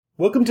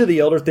Welcome to the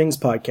Elder Things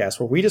podcast,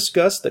 where we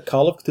discuss the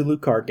Call of Cthulhu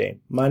card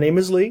game. My name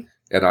is Lee.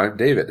 And I'm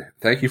David.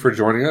 Thank you for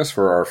joining us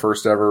for our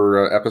first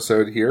ever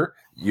episode here.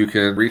 You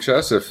can reach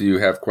us if you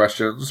have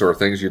questions or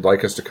things you'd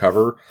like us to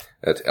cover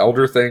at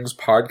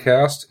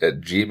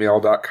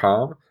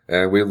elderthingspodcast@gmail.com,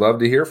 and we'd love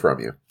to hear from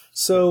you.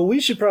 So we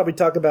should probably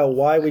talk about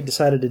why we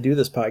decided to do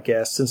this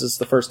podcast, since it's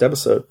the first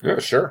episode. Yeah,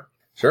 sure.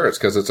 Sure, it's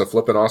because it's a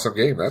flippin' awesome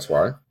game, that's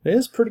why. It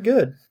is pretty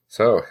good.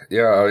 So,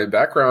 yeah,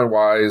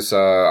 background-wise,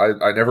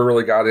 I never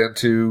really got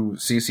into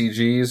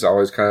CCGs. I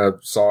always kind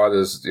of saw it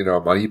as, a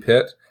money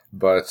pit.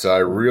 But I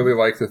really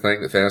like the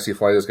thing that Fantasy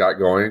Flight has got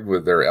going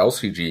with their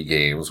LCG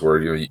games,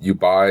 where you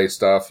buy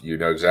stuff, you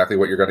know exactly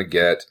what you're going to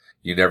get.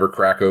 You never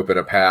crack open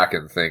a pack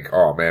and think,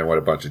 oh man, what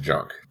a bunch of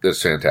junk.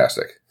 It's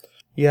fantastic.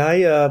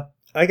 Yeah,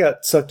 I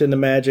got sucked into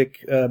Magic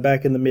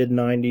back in the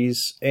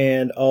mid-'90s,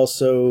 and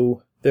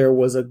also there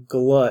was a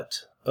glut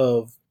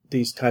of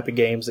these type of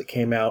games that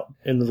came out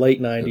in the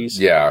late 90s.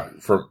 Yeah,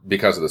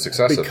 because of the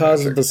success of Magic.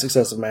 Because of the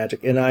success of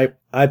Magic. And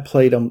I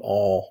played them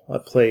all. I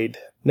played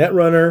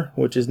Netrunner,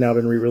 which has now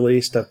been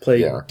re-released. I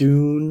played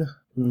Dune,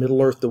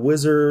 Middle-earth the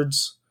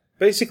Wizards.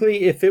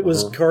 Basically, if it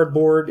was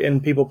cardboard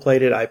and people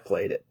played it, I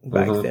played it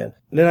back then.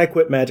 And then I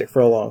quit Magic for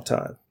a long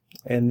time.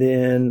 And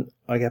then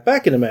I got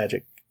back into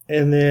Magic.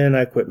 And then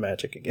I quit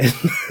Magic again.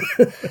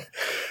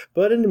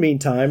 But in the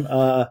meantime,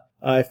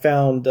 I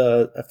found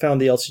the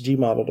LCG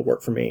model to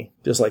work for me,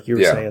 just like you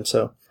were saying.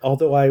 So,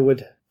 although I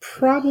would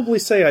probably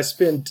say I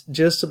spent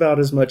just about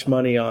as much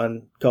money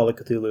on Call of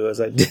Cthulhu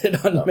as I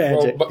did on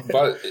Magic.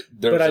 But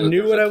I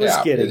knew what I was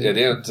getting. It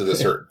ends at a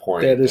certain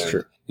point. That is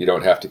true. You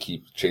don't have to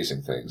keep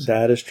chasing things.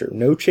 That is true.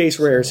 No chase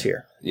rares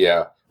here.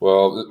 Yeah.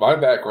 Well, my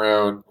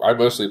background, I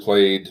mostly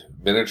played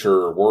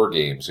miniature war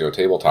games,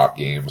 tabletop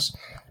games.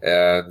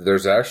 And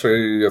there's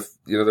actually,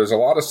 there's a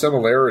lot of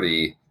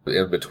similarity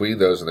in between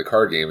those and the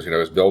card games.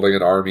 Is building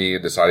an army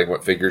and deciding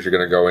what figures you're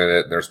going to go in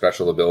it and their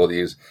special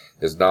abilities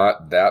is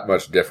not that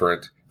much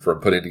different from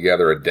putting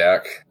together a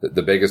deck.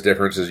 The biggest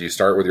difference is you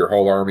start with your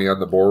whole army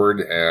on the board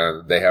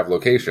and they have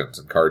locations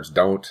and cards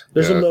don't.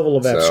 There's a level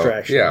of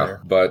abstraction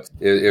there. But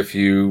if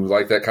you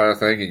like that kind of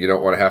thing and you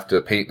don't want to have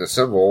to paint and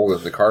assemble,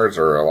 then the cards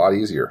are a lot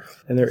easier.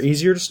 And they're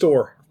easier to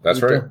store.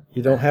 That's right.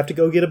 You don't have to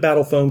go get a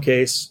battle foam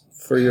case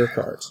for your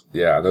cards.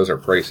 Yeah, those are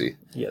pricey.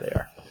 Yeah, they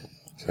are.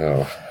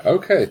 So,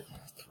 okay.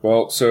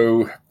 Well,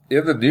 so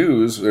in the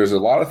news, there's a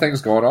lot of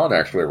things going on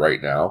actually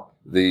right now.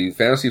 The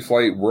Fantasy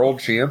Flight World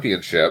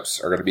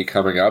Championships are going to be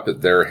coming up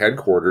at their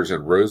headquarters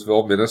in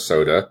Roseville,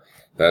 Minnesota.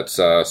 That's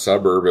a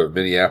suburb of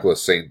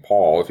Minneapolis-St.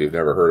 Paul, if you've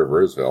never heard of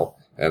Roseville.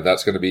 And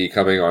that's going to be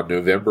coming on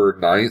November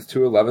 9th to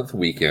 11th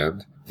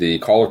weekend. The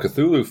Call of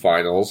Cthulhu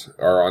finals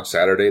are on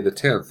Saturday the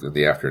 10th in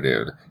the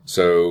afternoon.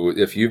 So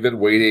if you've been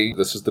waiting,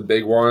 this is the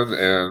big one,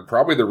 and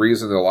probably the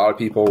reason that a lot of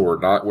people were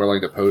not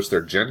willing to post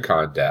their Gen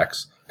Con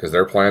decks, because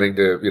they're planning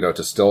to,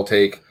 to still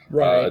take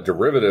a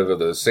derivative of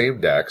the same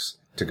decks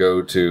to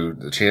go to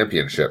the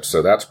championships.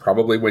 So that's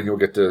probably when you'll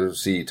get to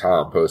see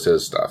Tom post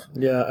his stuff.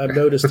 Yeah, I've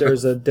noticed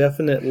there's a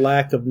definite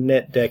lack of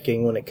net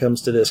decking when it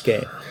comes to this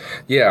game.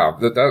 Yeah,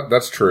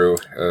 that's true.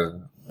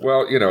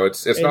 Well,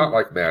 it's not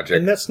like Magic.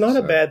 And that's not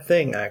a bad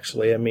thing,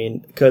 actually. I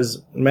mean,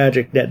 because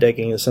Magic net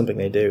decking is something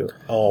they do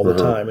all the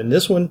time. And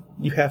this one,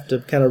 you have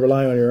to kind of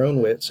rely on your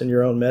own wits and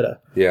your own meta.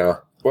 Yeah.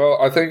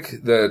 Well, I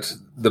think that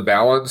the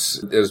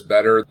balance is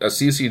better. A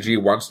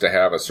CCG wants to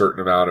have a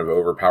certain amount of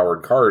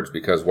overpowered cards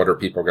because what are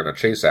people going to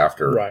chase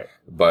after? Right.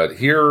 But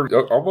here,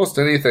 almost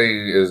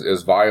anything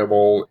is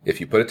viable if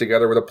you put it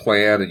together with a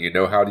plan and you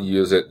know how to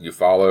use it. You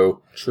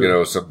follow,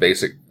 some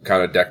basic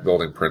kind of deck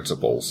building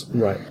principles.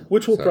 Right.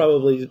 Which we'll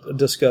probably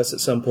discuss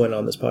at some point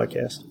on this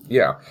podcast.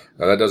 Yeah.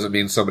 Now, that doesn't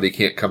mean somebody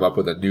can't come up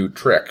with a new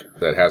trick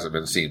that hasn't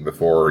been seen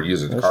before, or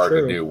use a card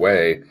in a new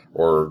way,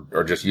 or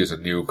just use a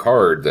new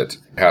card that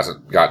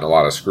hasn't gotten a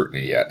lot of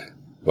scrutiny yet.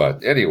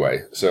 But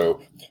anyway, so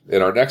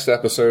in our next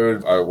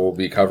episode, I will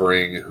be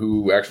covering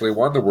who actually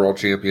won the World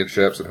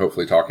Championships and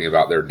hopefully talking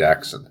about their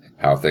decks and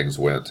how things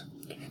went.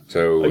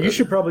 So you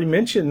should probably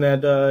mention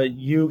that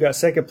you got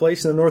second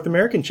place in the North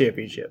American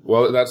Championship.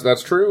 Well,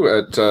 that's true.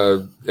 At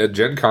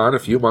Gen Con a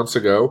few months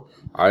ago,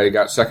 I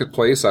got second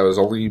place. I was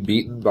only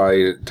beaten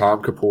by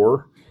Tom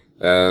Kapoor,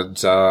 and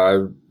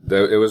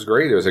it was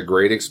great. It was a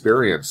great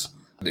experience.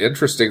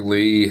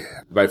 Interestingly,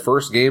 my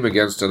first game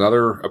against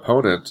another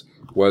opponent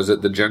was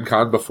at the Gen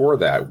Con before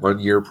that, 1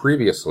 year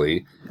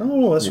previously.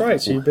 Oh, that's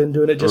right. So you've been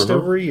doing it just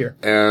over a year.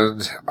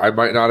 And I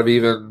might not have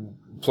even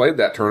played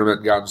that tournament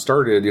and gotten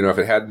started, if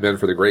it hadn't been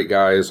for the great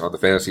guys on the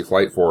Fantasy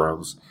Flight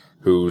forums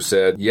who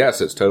said,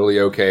 yes, it's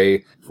totally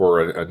okay for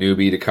a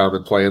newbie to come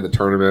and play in the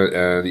tournament.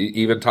 And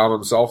even Tom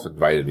himself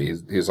invited me.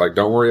 He's like,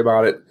 don't worry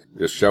about it.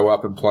 Just show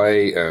up and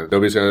play, and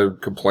nobody's going to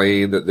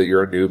complain that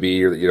you're a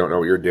newbie or that you don't know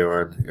what you're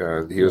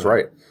doing. He was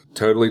right.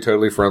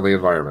 Totally friendly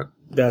environment.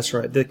 That's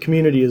right. The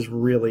community is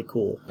really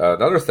cool.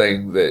 Another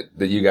thing that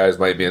you guys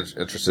might be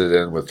interested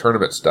in with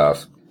tournament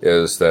stuff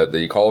is that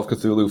the Call of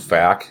Cthulhu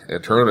FAQ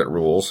and tournament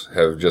rules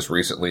have just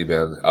recently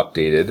been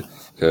updated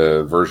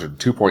to version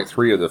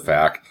 2.3 of the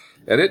FAQ.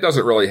 And it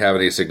doesn't really have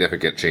any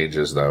significant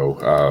changes,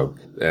 though.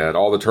 And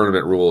all the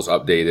tournament rules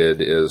updated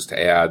is to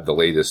add the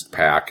latest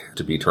pack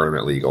to be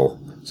tournament legal.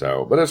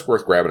 So, but it's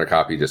worth grabbing a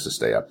copy just to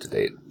stay up to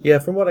date. Yeah,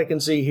 from what I can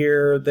see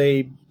here,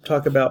 they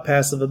talk about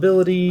passive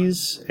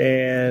abilities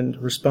and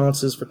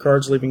responses for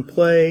cards leaving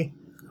play,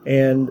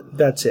 and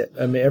that's it.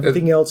 I mean,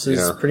 everything else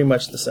is pretty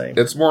much the same.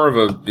 It's more of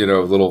a,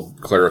 little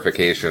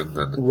clarification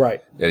than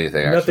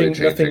anything actually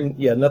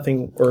changing.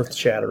 Nothing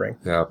earth-shattering.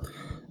 Yeah.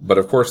 But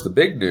of course, the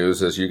big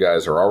news, as you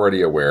guys are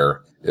already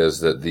aware, is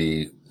that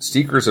the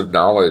Seekers of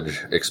Knowledge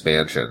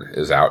expansion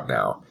is out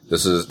now.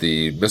 This is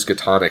the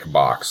Miskatonic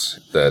box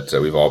that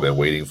we've all been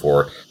waiting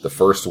for. The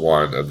first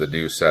one of the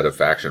new set of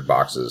faction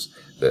boxes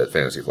that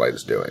Fantasy Flight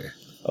is doing.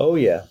 Oh,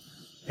 yeah.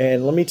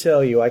 And let me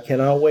tell you, I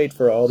cannot wait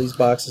for all these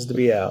boxes to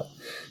be out.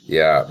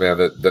 Yeah, man,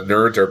 the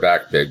nerds are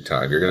back big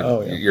time.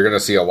 You're gonna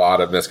see a lot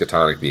of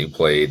Miskatonic being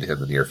played in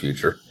the near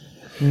future.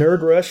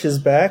 Nerd Rush is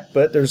back,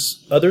 but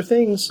there's other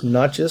things,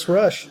 not just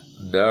Rush.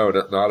 No,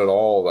 not at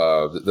all.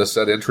 This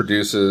set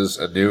introduces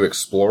a new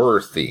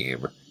Explorer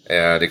theme.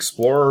 And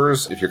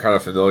Explorers, if you're kind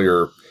of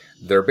familiar,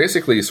 they're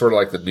basically sort of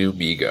like the new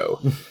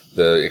Migo.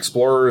 The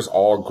Explorers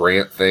all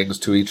grant things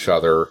to each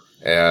other,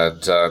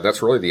 and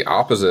that's really the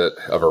opposite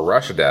of a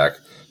Rush deck,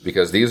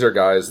 because these are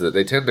guys that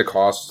they tend to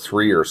cost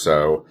 3 or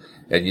so,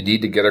 and you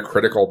need to get a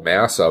critical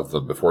mass of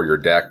them before your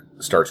deck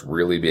starts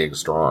really being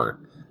strong.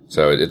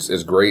 So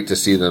it's great to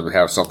see them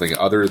have something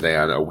other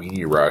than a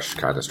Weenie Rush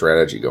kind of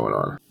strategy going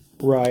on.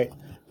 Right.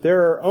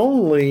 There are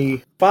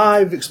only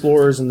 5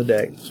 Explorers in the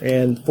deck,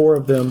 and 4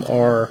 of them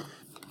are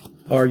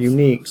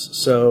uniques.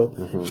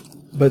 So,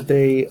 but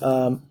they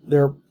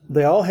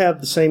all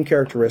have the same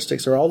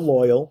characteristics. They're all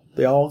loyal.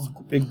 They all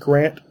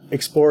grant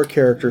Explorer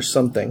characters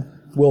something: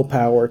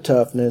 willpower,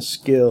 toughness,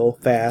 skill,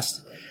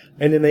 fast.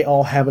 And then they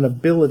all have an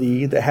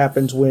ability that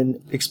happens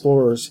when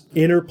Explorers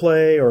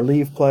interplay or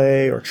leave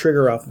play or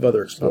trigger off of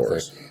other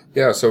Explorers. Okay.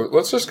 Yeah, so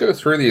let's just go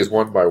through these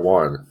one by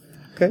one.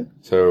 Okay.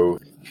 So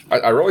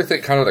I really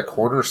think kind of the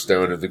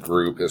cornerstone of the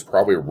group is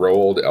probably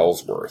Roald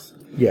Ellsworth.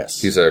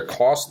 Yes. He's a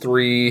cost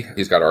 3.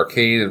 He's got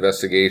Arcane,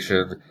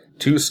 Investigation,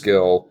 2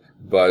 skill,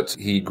 but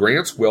he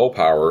grants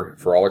willpower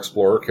for all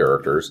Explorer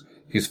characters.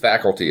 He's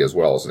faculty as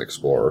well as an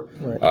Explorer.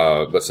 Right.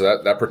 But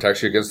so that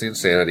protects you against the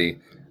insanity.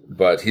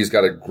 But he's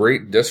got a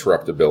great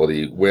disrupt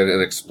ability. When an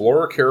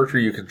Explorer character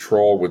you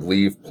control would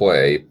leave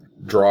play,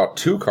 draw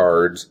 2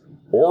 cards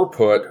or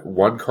put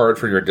 1 card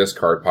from your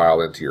discard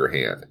pile into your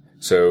hand.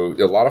 So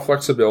a lot of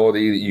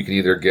flexibility. You can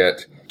either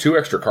get 2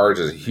 extra cards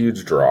as a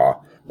huge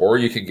draw, or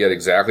you can get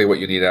exactly what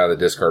you need out of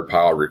the discard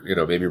pile,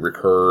 maybe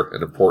recur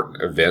an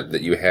important event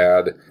that you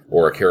had,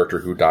 or a character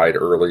who died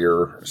earlier,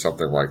 or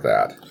something like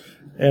that.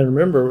 And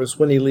remember, it's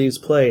when he leaves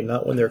play,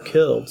 not when they're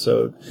killed.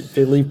 So if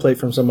they leave play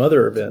from some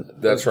other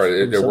event. That's right.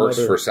 It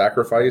works for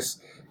sacrifice.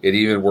 It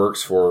even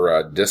works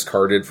for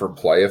discarded from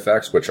play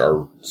effects, which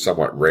are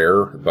somewhat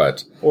rare,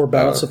 but... Or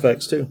bounce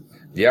effects, too.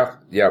 Yeah,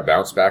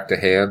 bounce back to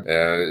hand.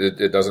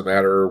 It doesn't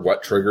matter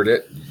what triggered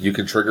it. You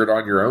can trigger it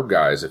on your own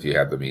guys if you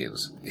have the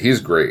means.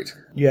 He's great.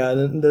 Yeah,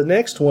 and the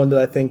next one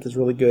that I think is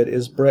really good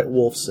is Brett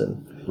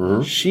Wolfson.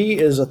 Mm-hmm. She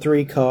is a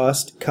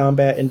 3-cost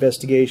combat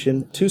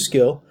investigation, 2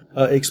 skill,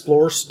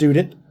 Explorer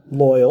student,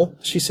 loyal.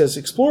 She says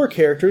Explorer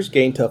characters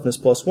gain toughness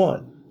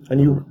 +1.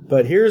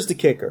 But here's the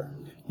kicker.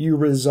 You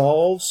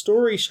resolve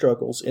story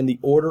struggles in the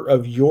order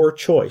of your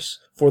choice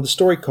for the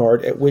story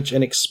card at which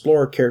an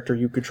Explorer character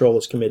you control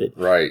is committed.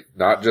 Right.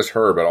 Not just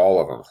her, but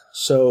all of them.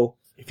 So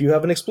if you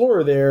have an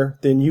Explorer there,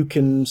 then you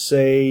can,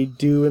 say,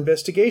 do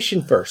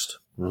investigation first.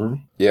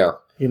 Mm-hmm. Yeah.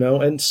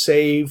 And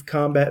save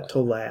combat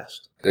till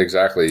last.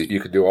 Exactly. You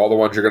can do all the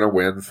ones you're going to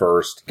win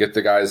first. Get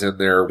the guys in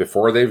there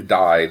before they've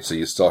died so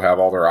you still have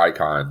all their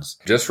icons.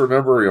 Just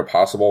remember, a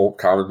possible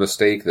common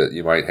mistake that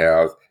you might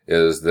have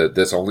is that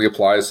this only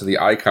applies to the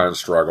icon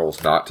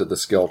struggles, not to the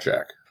skill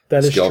check.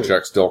 That is skill true.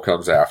 check still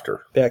comes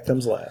after. That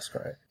comes last,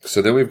 right.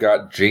 So then we've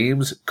got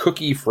James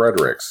Cookie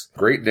Fredericks.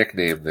 Great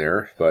nickname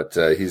there, but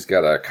he's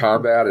got a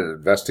combat and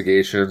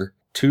investigation,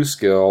 2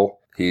 skill.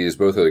 He's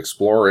both an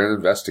explorer and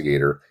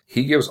investigator.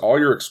 He gives all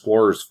your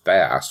explorers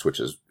fast, which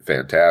is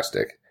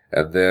fantastic.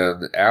 And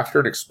then after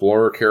an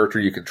explorer character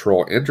you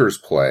control enters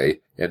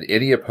play, and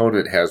any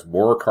opponent has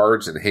more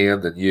cards in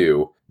hand than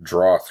you,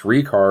 draw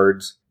 3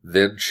 cards,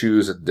 then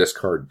choose and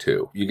discard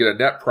 2. You get a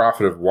net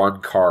profit of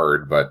 1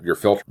 card, but you're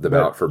filtering them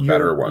out for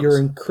better ones. You're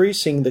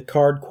increasing the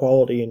card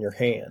quality in your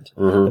hand,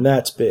 and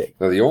that's big.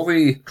 Now, the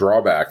only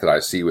drawback that I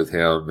see with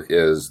him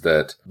is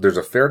that there's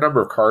a fair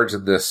number of cards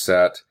in this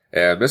set,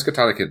 and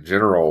Miskatonic in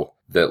general,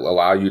 that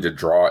allow you to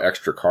draw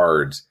extra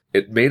cards.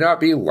 It may not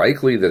be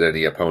likely that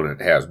any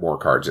opponent has more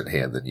cards in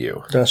hand than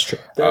you. That's true.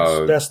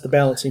 That's the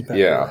balancing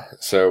factor. Yeah.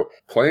 So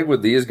playing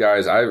with these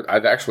guys,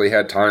 I've actually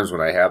had times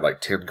when I had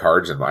like 10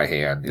 cards in my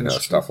hand,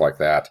 stuff like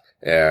that.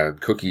 And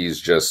Cookie's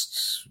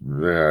just,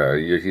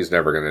 he's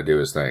never going to do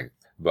his thing.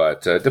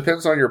 But it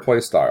depends on your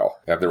play style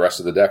and the rest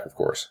of the deck, of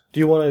course. Do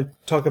you want to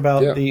talk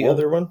about the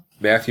other one?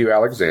 Matthew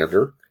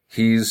Alexander.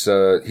 He's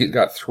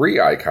got 3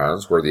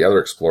 icons where the other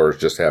explorers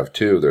just have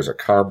 2. There's a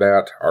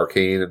combat,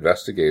 arcane,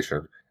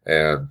 investigation,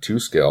 and 2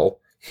 skill.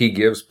 He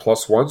gives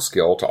 +1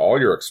 skill to all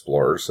your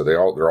explorers, so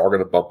they're all going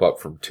to bump up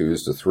from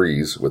 2s to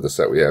 3s with the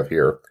set we have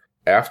here.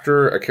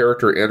 After a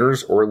character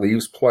enters or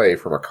leaves play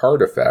from a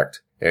card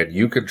effect, and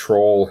you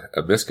control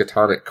a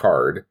Miskatonic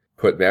card,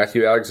 put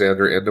Matthew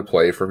Alexander into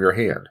play from your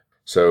hand.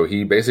 So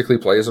he basically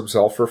plays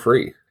himself for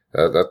free.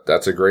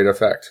 That's a great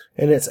effect.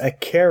 And it's a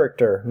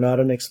character, not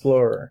an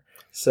explorer.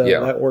 So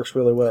that works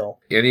really well.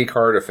 Any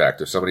card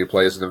effect, if somebody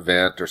plays an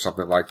event or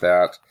something like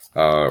that,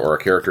 or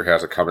a character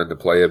has a come into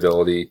play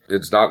ability,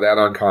 it's not that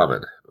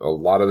uncommon. A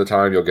lot of the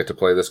time you'll get to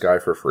play this guy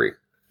for free.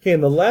 Okay,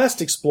 and the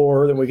last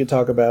explorer that we can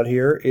talk about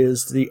here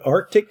is the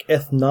Arctic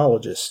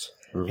Ethnologist.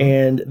 Mm-hmm.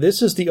 And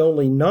this is the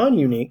only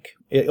non-unique.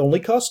 It only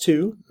costs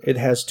 2. It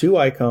has 2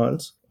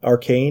 icons,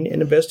 Arcane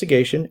and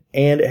Investigation,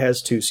 and it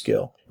has 2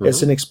 skill. Mm-hmm.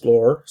 It's an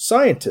explorer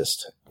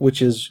scientist,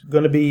 which is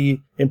going to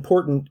be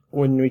important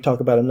when we talk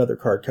about another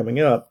card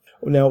coming up.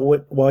 Now,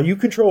 while you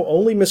control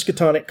only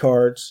Miskatonic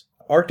cards,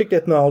 Arctic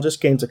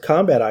Ethnologist gains a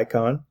combat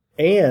icon,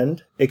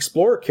 and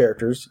explorer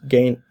characters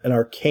gain an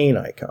arcane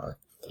icon.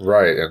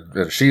 Right,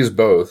 and she's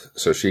both,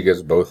 so she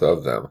gets both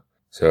of them.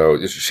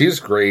 So she's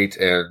great,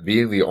 and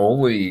being the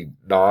only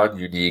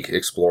non-unique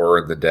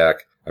explorer in the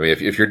deck, I mean,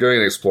 if you're doing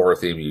an explorer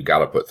theme, you got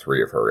to put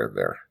 3 of her in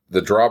there.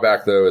 The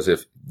drawback, though, is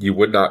if you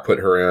would not put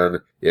her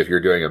in if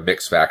you're doing a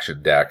mixed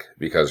faction deck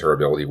because her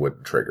ability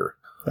wouldn't trigger.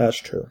 That's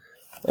true.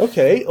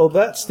 Okay, well,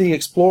 that's the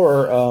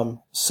explorer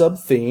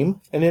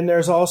sub-theme. And then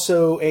there's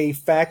also a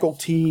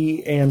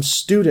faculty and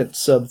student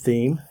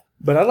sub-theme.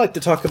 But I'd like to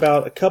talk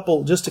about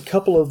just a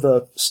couple of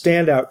the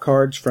standout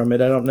cards from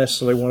it. I don't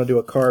necessarily want to do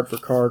a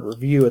card-for-card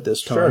review at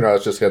this time. Sure, no,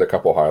 let's just get a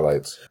couple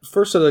highlights.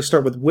 First, I'd like to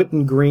start with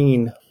Witten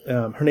Green.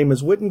 Her name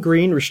is Witten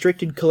Green,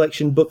 Restricted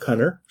Collection Book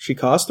Hunter. She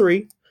costs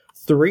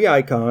 3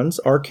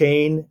 icons,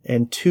 Arcane,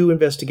 and 2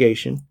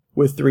 Investigation,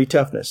 with 3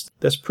 Toughness.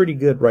 That's pretty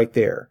good right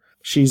there.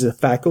 She's a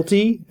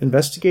faculty,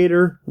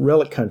 investigator,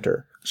 relic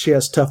hunter. She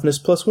has Toughness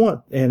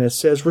 +1, and it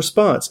says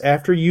response.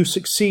 After you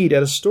succeed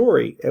at a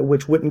story at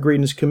which Witten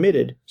Green is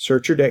committed,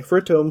 search your deck for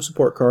a tome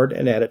support card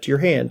and add it to your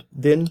hand.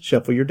 Then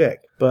shuffle your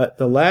deck. But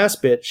the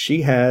last bit,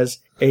 she has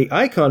a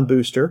icon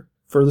booster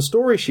for the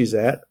story she's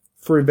at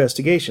for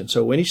investigation.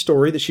 So any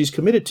story that she's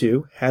committed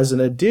to has an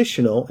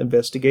additional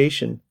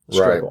investigation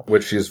struggle. Right,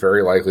 which she's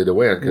very likely to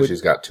win because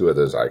she's got 2 of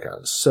those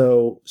icons.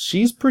 So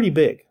she's pretty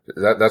big.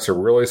 That's a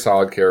really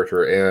solid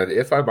character, and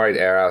if I might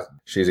add,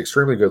 she's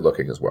extremely good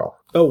looking as well.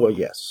 Oh, well,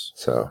 yes.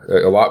 So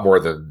a lot more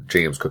than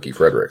James Cookie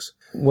Fredericks.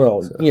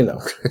 Well,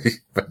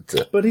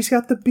 but he's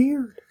got the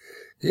beard.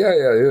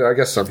 Yeah, I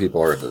guess some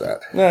people are into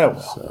that.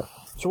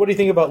 So what do you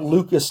think about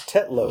Lucas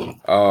Tetlow?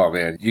 Oh,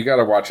 man, you got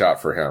to watch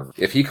out for him.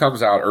 If he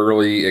comes out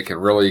early, it can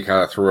really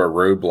kind of throw a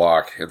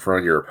roadblock in front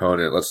of your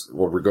opponent.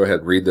 We'll go ahead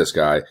and read this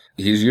guy.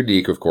 He's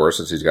unique, of course,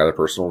 since he's got a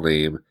personal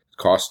name.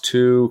 Cost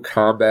 2,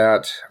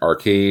 combat,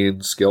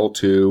 arcane, skill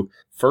 2.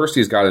 First,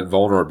 he's got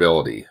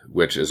invulnerability,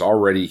 which is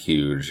already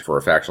huge for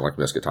a faction like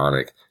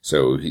Miskatonic.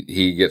 So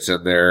he gets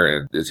in there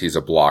and he's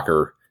a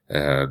blocker.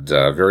 And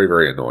very,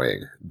 very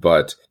annoying.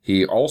 But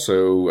he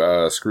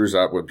also screws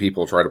up when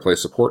people try to play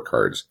support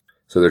cards.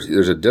 So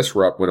there's a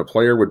disrupt when a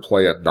player would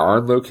play a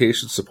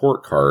non-location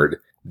support card,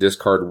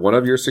 discard one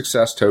of your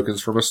success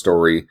tokens from a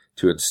story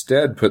to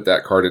instead put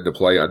that card into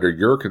play under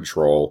your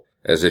control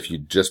as if you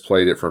just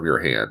played it from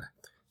your hand.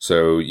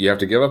 So you have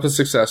to give up a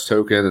success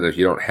token, and if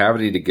you don't have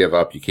any to give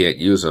up, you can't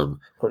use them.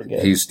 Pretty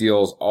good. He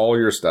steals all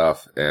your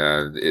stuff,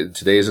 and in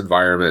today's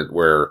environment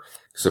where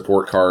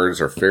support cards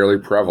are fairly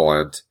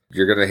prevalent,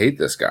 you're going to hate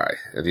this guy,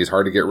 and he's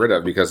hard to get rid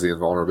of because of the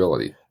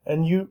invulnerability.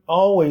 And you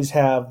always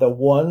have the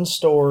one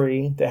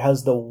story that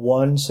has the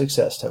one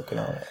success token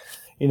on it.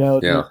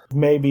 You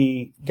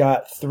maybe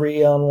got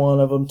 3 on one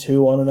of them,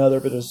 2 on another,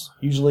 but there's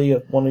usually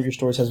one of your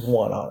stories has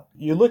 1 on it.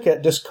 You look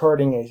at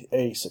discarding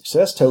a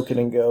success token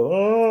and go,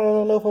 I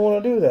don't know if I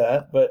want to do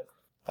that, but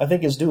I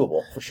think it's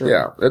doable for sure.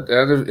 Yeah,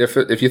 and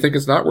if you think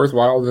it's not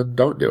worthwhile, then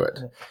don't do it.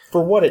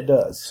 For what it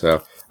does.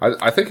 So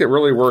I think it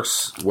really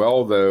works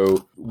well,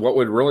 though. What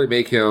would really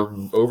make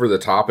him over the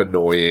top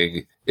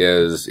annoying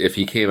is if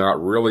he came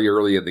out really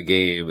early in the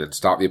game and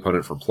stopped the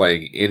opponent from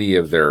playing any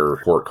of their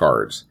support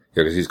cards.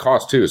 Because he's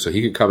cost 2, so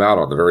he could come out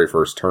on the very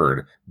first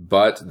turn,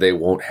 but they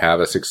won't have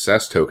a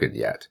success token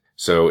yet.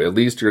 So at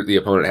least the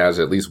opponent has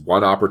at least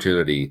one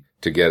opportunity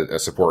to get a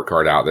support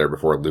card out there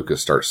before Lucas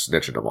starts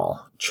snitching them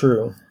all.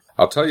 True.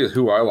 I'll tell you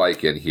who I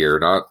like in here.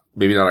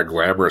 Maybe not a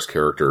glamorous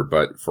character,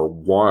 but for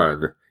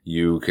one,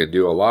 you can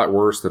do a lot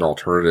worse than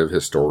Alternative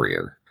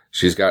Historian.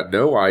 She's got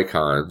no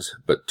icons,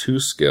 but 2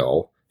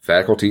 skill,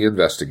 Faculty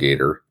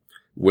Investigator.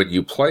 When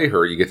you play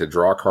her, you get to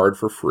draw a card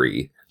for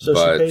free. So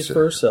she pays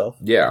for herself.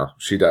 Yeah,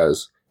 she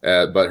does.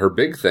 But her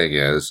big thing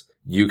is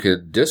you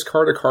can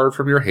discard a card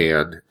from your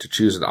hand to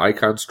choose an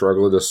icon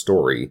struggle in a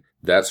story.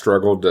 That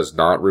struggle does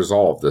not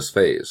resolve this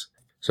phase.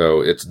 So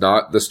it's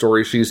not the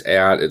story she's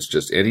at. It's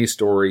just any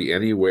story,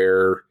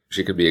 anywhere.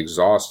 She can be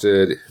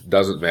exhausted.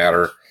 Doesn't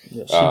matter.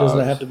 Yeah, she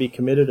doesn't have to be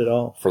committed at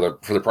all. For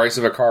the price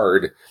of a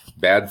card,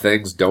 bad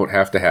things don't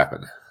have to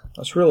happen.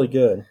 That's really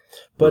good.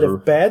 But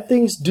if bad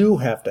things do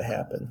have to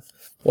happen,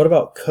 what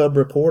about Cub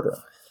Reporter?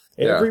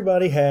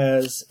 Everybody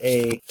has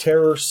a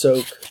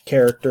terror-soaked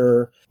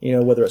character,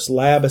 whether it's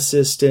lab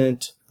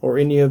assistant or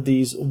any of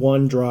these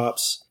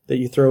one-drops that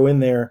you throw in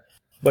there.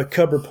 But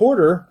Cub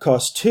Reporter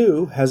costs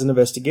 2, has an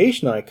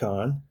investigation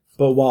icon,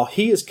 but while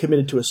he is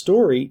committed to a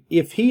story,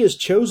 if he is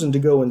chosen to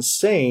go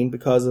insane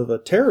because of a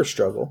terror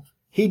struggle,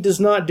 he does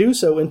not do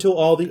so until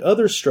all the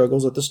other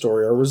struggles of the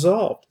story are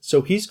resolved.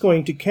 So he's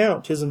going to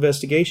count his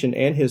investigation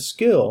and his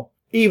skill,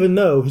 even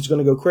though he's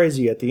going to go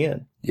crazy at the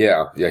end.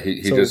 Yeah.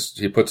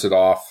 He puts it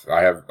off.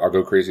 I'll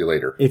go crazy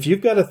later. If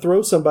you've got to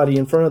throw somebody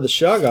in front of the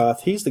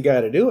Shoggoth, he's the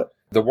guy to do it.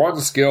 The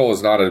one skill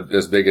is not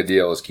as big a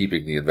deal as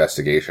keeping the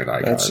investigation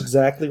icon. That's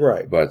exactly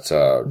right. But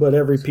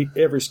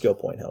every skill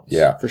point helps.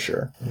 Yeah. For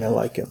sure. I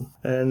like him.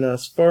 And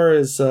as far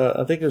as,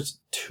 I think there's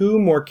 2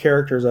 more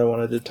characters I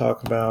wanted to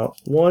talk about.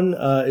 One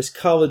is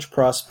College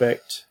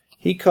Prospect.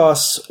 He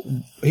costs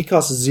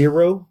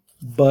 0,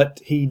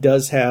 but he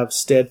does have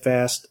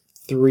steadfast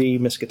 3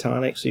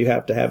 Miskatonic, so you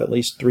have to have at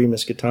least 3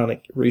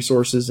 Miskatonic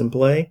resources in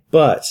play.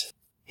 But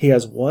he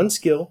has 1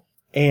 skill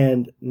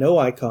and no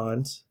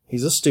icons.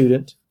 He's a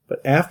student. But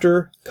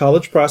after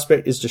College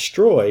Prospect is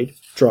destroyed,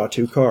 draw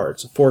 2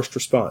 cards, a forced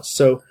response.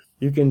 So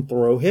you can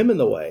throw him in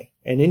the way,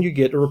 and then you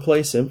get to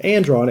replace him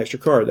and draw an extra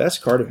card. That's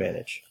card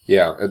advantage.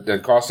 Yeah,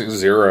 and costing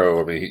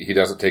 0, I mean, he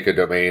doesn't take a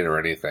domain or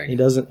anything. He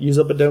doesn't use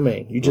up a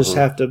domain. You just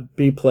have to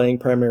be playing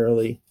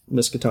primarily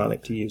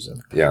Miskatonic to use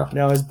him. Yeah.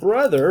 Now, his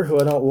brother, who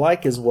I don't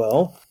like as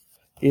well,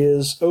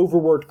 is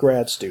Overworked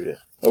Grad Student.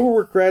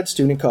 Overworked Grad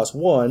Student costs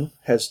 1,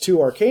 has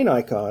 2 arcane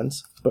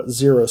icons, but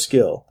 0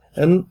 skill.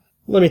 And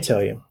let me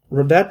tell you,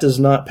 that does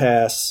not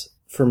pass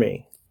for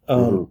me.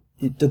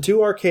 The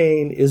 2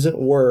 arcane isn't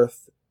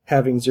worth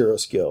having 0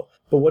 skill.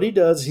 But what he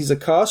does, he's a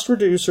cost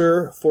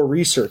reducer for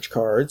research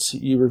cards.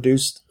 You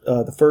reduce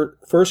the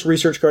first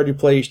research card you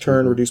play each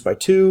turn, reduced by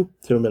 2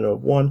 to a minimum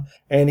of 1.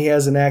 And he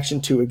has an action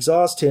to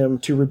exhaust him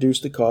to reduce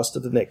the cost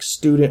of the next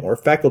student or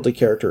faculty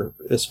character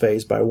this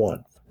phase by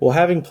 1. Well,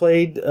 having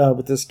played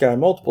with this guy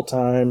multiple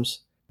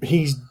times,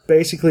 he's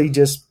basically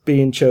just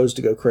being chose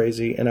to go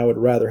crazy, and I would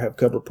rather have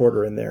Cub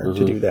Reporter in there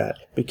to do that,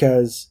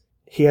 because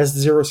he has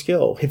 0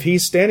 skill. If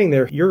he's standing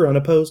there, you're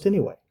unopposed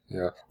anyway.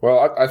 Yeah.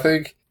 Well, I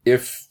think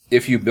if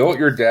you built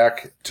your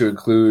deck to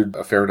include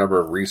a fair number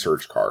of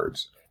research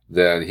cards,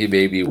 then he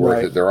may be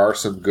worth it. There are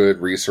some good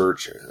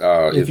research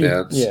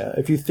events.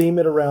 If you theme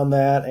it around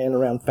that and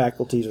around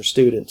faculties or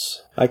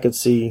students, I could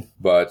see.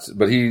 But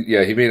he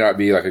may not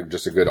be like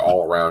just a good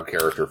all around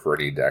character for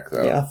any deck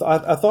though. Yeah,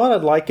 I thought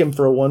I'd like him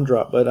for a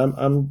 1-drop, but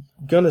I'm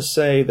gonna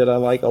say that I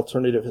like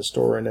Alternative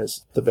Historian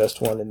as the best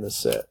one in this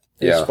set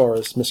as far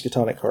as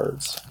Miskatonic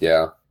cards.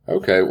 Yeah.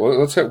 Okay. Well,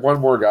 let's hit one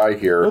more guy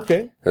here.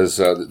 Okay. Because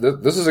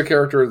this is a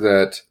character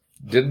that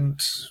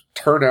didn't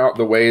turn out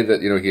the way that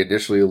he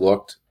initially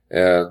looked.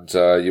 And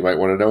you might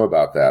want to know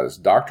about that. It's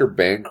Dr.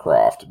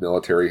 Bancroft,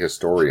 Military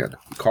Historian.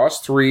 He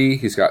costs 3.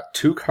 He's got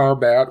 2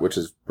 combat, which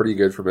is pretty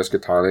good for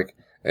Miskatonic,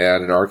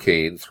 and an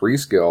arcane, 3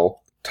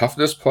 skill,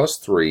 toughness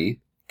 +3,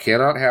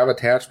 cannot have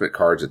attachment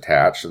cards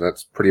attached, and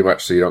that's pretty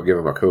much so you don't give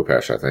him a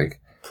Khopesh, I think.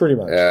 Pretty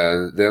much.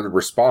 And then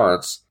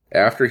response,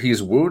 after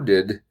he's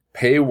wounded,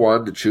 pay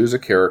 1 to choose a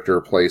character,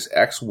 place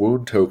X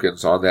wound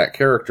tokens on that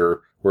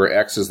character, where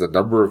X is the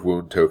number of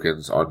wound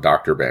tokens on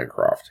Dr.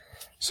 Bancroft.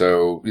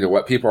 So,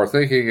 what people are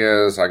thinking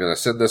is, I'm going to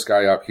send this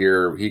guy up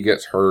here, he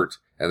gets hurt,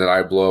 and then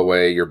I blow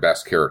away your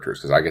best characters,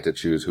 because I get to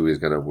choose who he's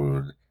going to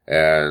wound.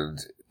 And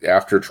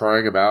after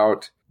trying him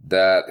out,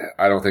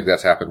 I don't think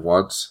that's happened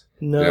once.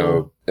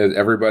 No.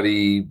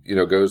 Everybody,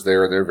 goes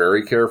there, and they're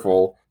very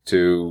careful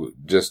to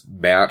just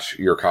match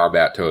your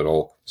combat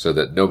total so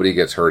that nobody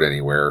gets hurt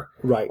anywhere.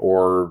 Right.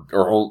 Or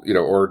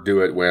do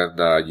it when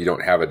you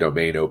don't have a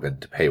domain open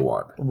to pay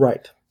 1.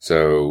 Right.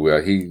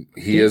 So he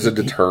is a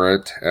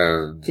deterrent,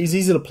 and he's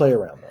easy to play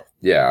around, though.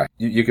 Yeah,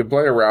 you can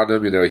play around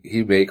him.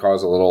 He may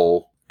cause a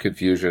little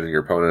confusion in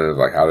your opponent of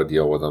like how to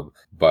deal with him,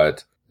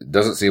 but it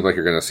doesn't seem like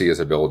you're going to see his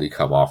ability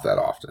come off that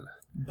often.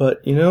 But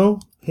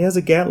he has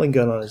a Gatling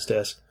gun on his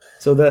desk,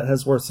 so that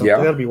has worth something.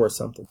 That'll be worth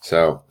something.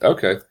 So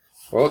okay,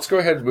 well, let's go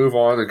ahead and move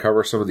on and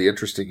cover some of the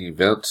interesting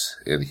events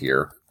in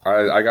here.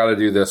 I got to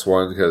do this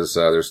one because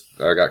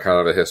I got kind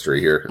of a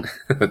history here.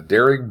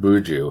 Daring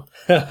Buju.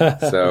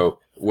 So.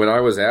 When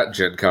I was at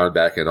Gen Con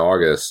back in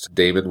August,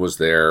 Damon was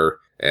there,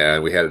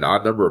 and we had an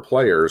odd number of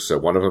players, so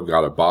one of them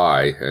got a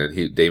bye,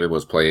 and Damon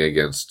was playing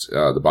against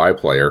the bye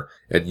player,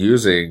 and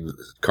using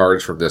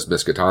cards from this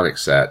Miskatonic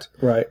set.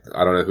 Right.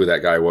 I don't know who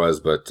that guy was,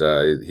 but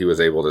he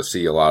was able to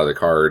see a lot of the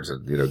cards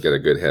and get a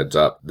good heads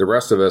up. The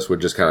rest of us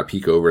would just kind of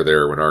peek over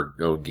there when our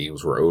own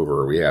games were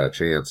over, or we had a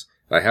chance.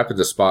 I happened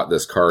to spot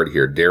this card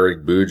here,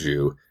 Daring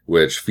Buju,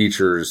 which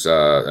features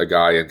a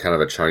guy in kind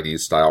of a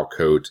Chinese-style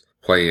coat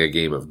playing a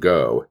game of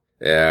Go.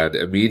 And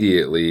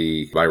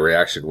immediately my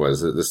reaction was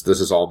that this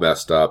is all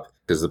messed up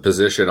because the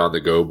position on the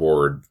Go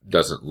board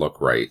doesn't look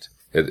right.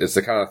 It's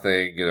the kind of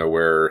thing,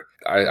 where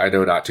I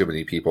know not too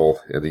many people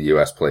in the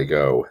U.S. play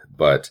Go,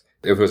 but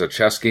if it was a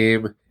chess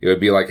game, it would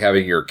be like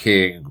having your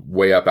king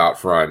way up out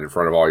front in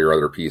front of all your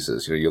other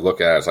pieces. You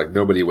look at it, it's like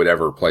nobody would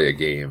ever play a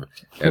game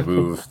and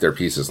move their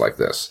pieces like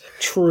this.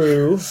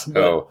 True. So,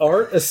 but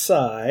art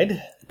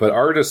aside,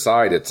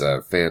 it's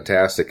a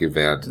fantastic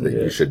event that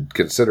you should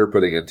consider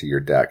putting into your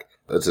deck.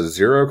 It's a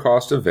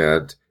zero-cost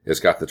event.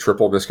 It's got the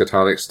triple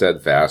Miskatonic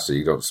Steadfast, so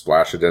you don't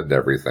splash it into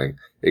everything.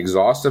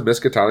 Exhaust a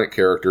Miskatonic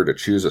character to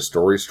choose a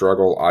story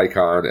struggle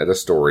icon at a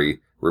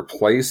story.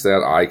 Replace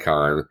that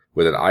icon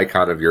with an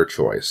icon of your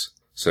choice.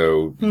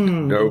 So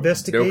no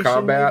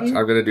combat. Maybe?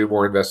 I'm going to do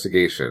more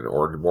investigation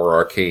or more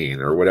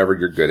arcane or whatever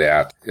you're good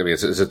at. I mean,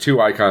 it's a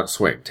 2-icon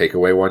swing. Take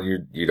away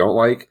one you don't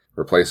like,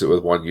 replace it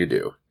with one you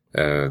do.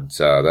 And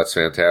that's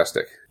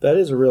fantastic. That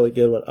is a really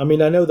good one. I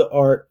mean, I know the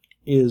art's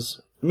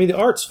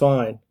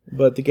fine,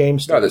 but the game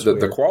state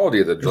the quality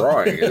of the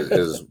drawing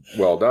is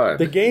well done.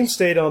 The game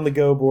state on the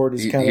Go board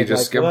is kind of he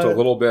just skimped a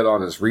little bit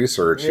on his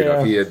research.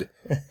 Yeah.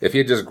 If he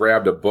had just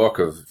grabbed a book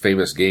of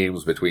famous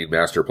games between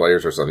master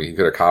players or something, he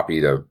could have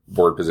copied a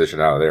board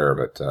position out of there.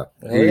 But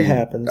it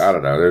happens. I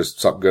don't know. There's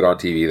something good on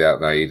TV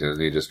that night,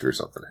 and he just drew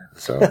something.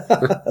 So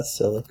that's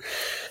silly.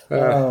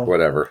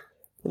 Whatever.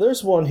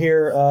 There's one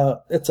here.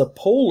 It's a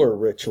Polar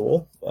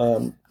ritual.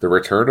 The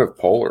return of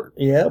Polar.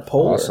 Yeah,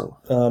 Polar.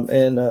 Awesome.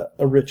 And a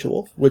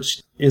ritual,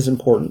 which is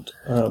important,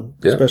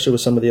 especially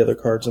with some of the other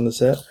cards in the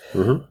set.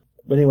 Mm-hmm.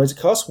 But anyways, it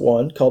costs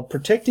 1, called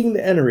Protecting the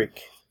Anernik,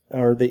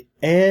 or the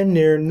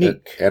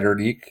Anernik.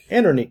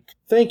 Anernik.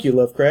 Thank you,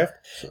 Lovecraft.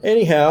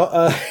 Anyhow,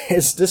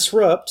 it's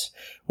disrupt.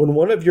 When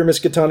one of your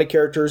Miskatonic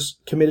characters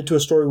committed to a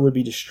story would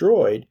be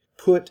destroyed,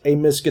 put a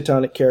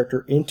Miskatonic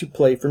character into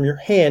play from your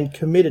hand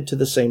committed to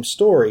the same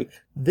story.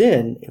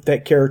 Then, if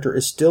that character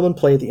is still in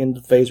play at the end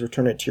of the phase,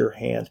 return it to your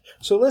hand.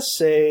 So let's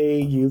say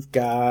you've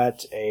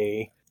got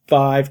a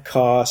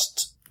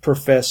 5-cost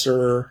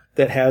professor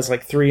that has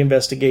like 3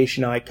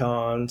 investigation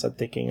icons. I'm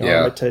thinking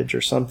Armitage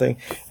or something.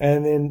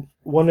 And then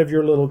one of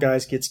your little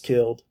guys gets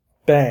killed.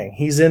 Bang,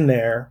 he's in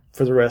there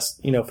for the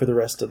rest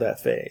of that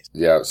phase.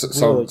 Yeah,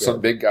 so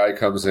some big guy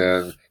comes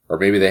in. Or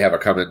maybe they have a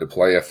come into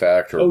play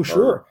effect.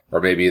 Or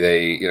maybe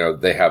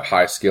they have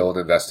high skill in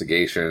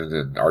investigation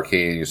and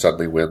arcane. You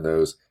suddenly win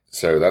those.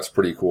 So that's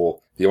pretty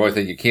cool. The only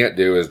thing you can't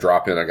do is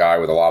drop in a guy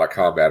with a lot of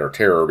combat or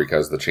terror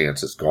because the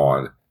chance is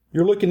gone.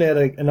 You're looking at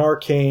an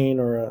arcane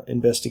or an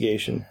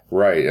investigation.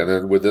 Right. And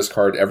then with this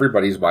card,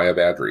 everybody's Maya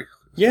Badri.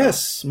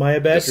 Yes, Maya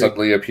Badri. Just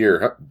suddenly appear.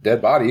 Huh?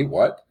 Dead body?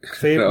 What?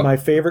 My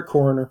favorite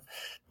coroner.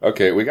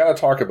 Okay, we got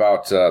to talk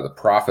about the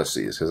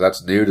prophecies, because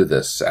that's new to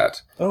this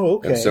set. Oh,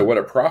 okay. And so what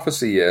a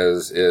prophecy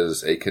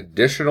is a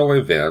conditional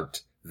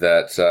event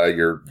that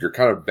you're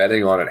kind of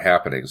betting on it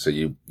happening. So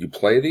you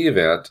play the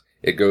event,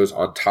 it goes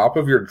on top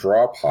of your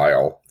draw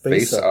pile,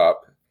 face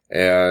up,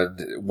 and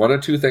one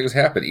of two things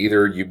happen.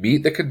 Either you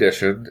meet the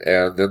condition,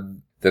 and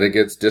then it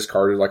gets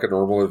discarded like a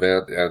normal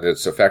event, and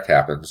its effect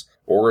happens.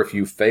 Or if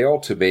you fail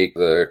to make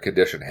the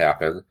condition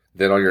happen,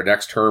 then on your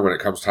next turn, when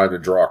it comes time to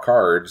draw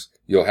cards,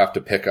 you'll have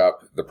to pick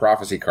up the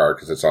prophecy card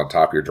because it's on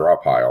top of your draw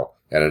pile,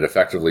 and it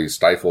effectively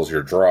stifles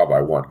your draw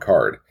by 1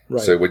 card.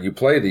 Right. So when you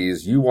play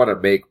these, you want to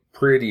make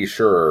pretty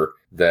sure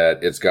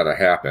that it's going to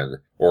happen,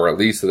 or at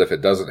least that if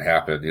it doesn't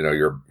happen,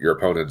 your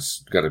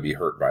opponent's going to be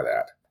hurt by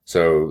that.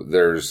 So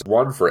there's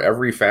 1 for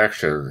every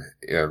faction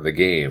in the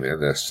game in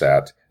this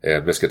set,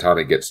 and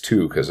Miskatonic gets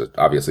 2 because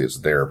obviously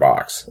it's their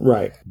box.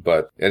 Right.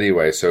 But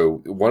anyway,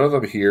 so one of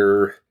them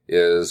here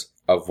is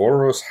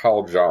Avoros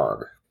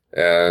Haljan.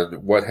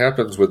 And what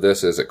happens with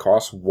this is it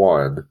costs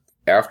 1.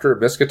 After a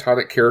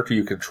Miskatonic character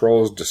you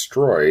control is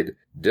destroyed,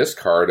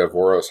 discard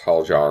Avoros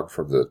Haljan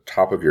from the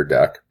top of your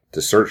deck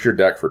to search your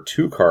deck for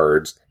 2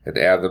 cards and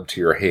add them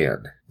to your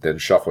hand. Then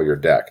shuffle your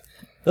deck.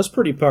 That's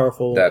pretty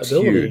powerful. That's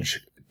ability.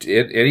 Huge.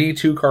 Any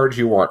 2 cards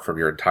you want from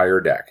your entire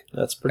deck.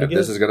 That's pretty good. And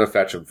this is going to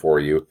fetch them for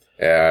you.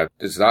 And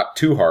it's not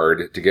too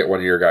hard to get one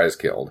of your guys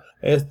killed.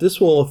 And this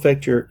will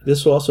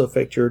also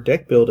affect your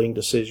deck building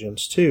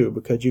decisions too,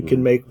 because you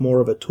can make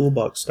more of a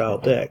toolbox style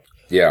deck.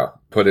 Yeah,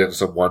 put in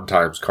some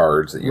 1-times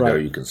cards that you know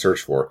you can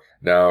search for.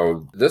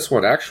 Now, this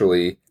one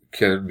actually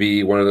can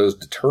be one of those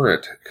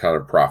deterrent kind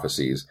of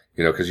prophecies,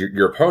 because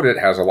your opponent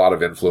has a lot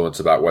of influence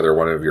about whether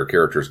one of your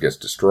characters gets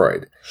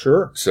destroyed.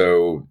 Sure.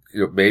 So,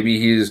 maybe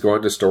he's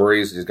going to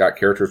stories, he's got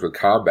characters with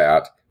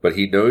combat, but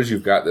he knows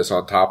you've got this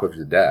on top of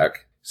your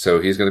deck.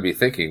 So he's going to be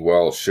thinking,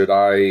 well, should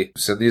I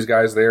send these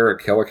guys there and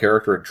kill a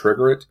character and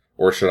trigger it?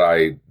 Or should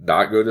I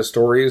not go to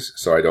stories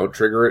so I don't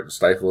trigger it and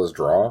stifle his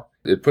draw?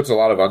 It puts a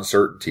lot of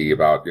uncertainty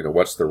about,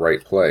 what's the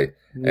right play.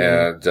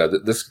 Yeah.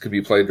 And this could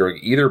be played during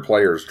either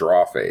player's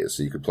draw phase.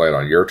 So you can play it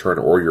on your turn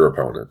or your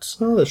opponent's.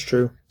 Oh, that's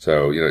true.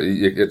 So,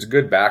 it's a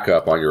good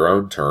backup on your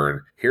own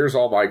turn. Here's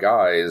all my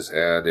guys,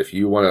 and if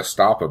you want to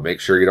stop them, make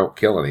sure you don't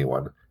kill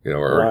anyone.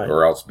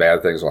 Or else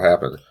bad things will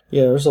happen.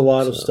 Yeah, there's a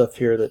lot of stuff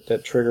here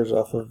that triggers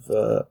off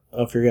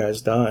of your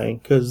guys dying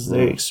because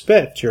they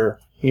expect your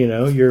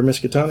your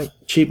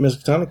cheap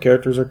Miskatonic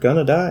characters are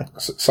gonna die.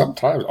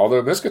 Sometimes,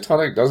 although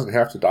Miskatonic doesn't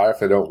have to die if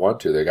they don't want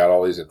to. They got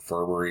all these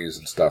infirmaries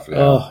and stuff now.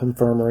 Oh,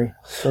 Infirmary.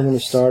 So many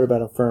start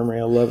about Infirmary.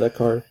 I love that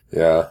card.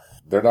 Yeah.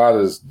 They're not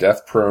as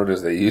death-prone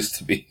as they used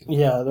to be.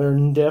 Yeah, they're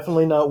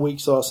definitely not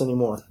weak sauce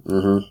anymore.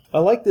 Mm-hmm. I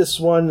like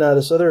this one,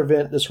 this other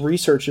event, this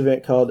research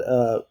event called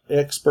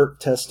Expert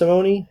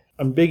Testimony.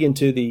 I'm big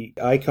into the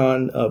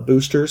icon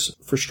boosters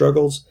for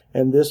struggles,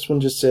 and this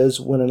one just says,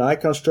 when an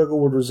icon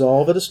struggle would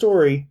resolve at a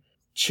story,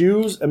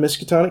 choose a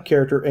Miskatonic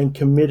character and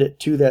commit it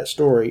to that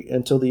story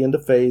until the end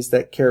of phase.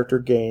 That character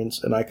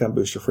gains an icon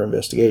booster for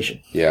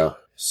investigation. Yeah.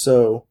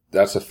 So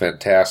that's a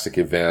fantastic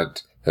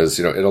event, because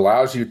it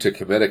allows you to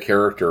commit a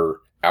character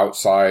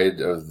outside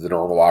of the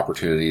normal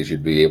opportunities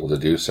you'd be able to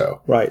do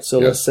so. Right. So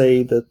let's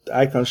say the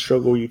icon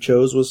struggle you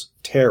chose was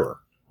terror.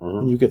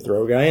 Mm-hmm. You could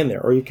throw a guy in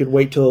there, or you could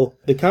wait till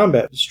the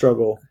combat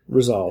struggle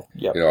resolved.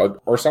 Yep.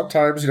 Or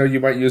sometimes, you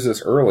might use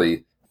this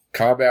early.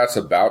 Combat's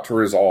about to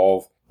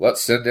resolve.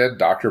 Let's send in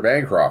Dr.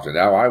 Bancroft, and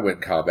now I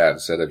win combat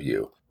instead of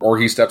you. Or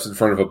he steps in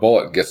front of a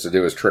bullet and gets to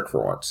do his trick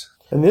for once.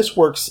 And this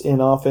works in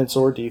offense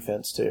or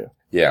defense, too.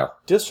 Yeah.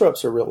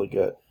 Disrupts are really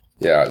good.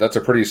 Yeah, that's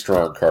a pretty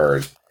strong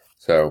card.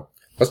 So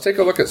let's take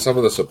a look at some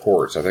of the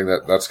supports. I think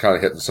that's kind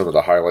of hitting some of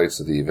the highlights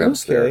of the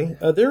events there.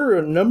 There are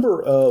a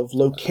number of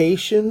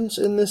locations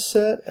in this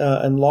set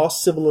and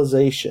lost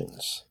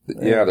civilizations.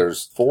 Yeah,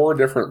 there's 4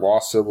 different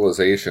lost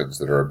civilizations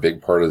that are a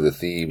big part of the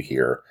theme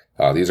here.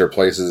 These are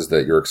places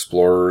that your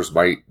explorers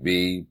might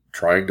be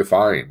trying to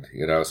find,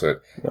 so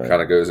it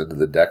kind of goes into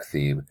the deck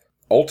theme.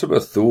 Ultima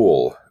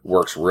Thule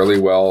works really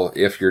well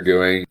if you're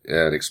doing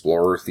an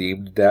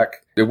explorer-themed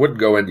deck. It wouldn't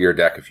go into your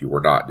deck if you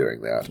were not doing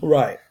that.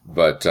 Right.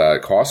 But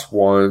it costs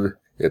 1.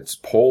 It's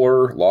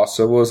Polar, Lost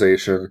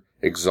Civilization.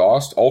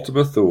 Exhaust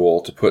Ultima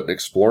Thule to put an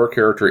explorer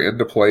character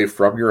into play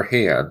from your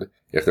hand.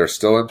 If they're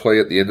still in play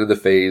at the end of the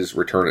phase,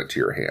 return it to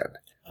your hand.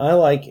 I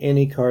like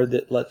any card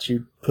that lets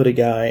you put a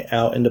guy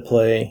out into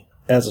play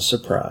as a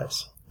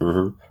surprise.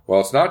 Mm-hmm.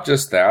 Well, it's not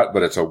just that,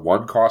 but it's a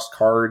 1-cost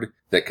card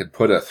that can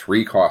put a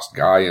 3-cost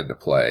guy into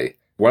play.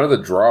 One of the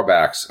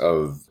drawbacks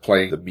of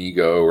playing the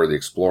Migo or the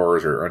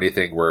Explorers or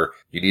anything where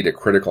you need a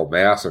critical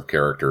mass of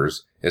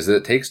characters is that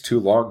it takes too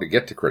long to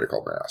get to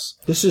critical mass.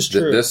 This is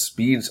true. This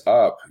speeds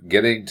up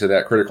getting to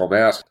that critical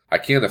mass. I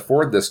can't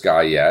afford this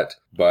guy yet,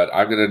 but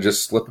I'm going to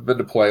just slip him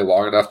into play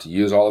long enough to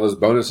use all of his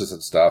bonuses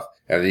and stuff,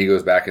 and then he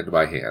goes back into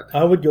my hand.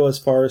 I would go as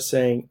far as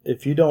saying,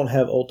 if you don't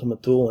have Ultima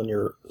Thule in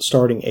your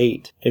starting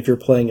 8, if you're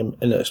playing in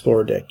an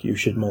Explorer deck, you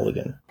should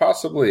mulligan.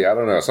 Possibly. I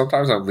don't know.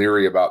 Sometimes I'm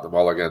leery about the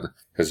mulligan,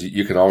 because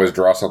you can always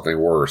draw something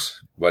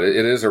worse. But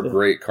it is a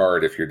great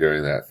card if you're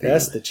doing that theme.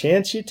 That's the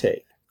chance you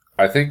take.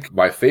 I think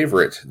my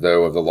favorite,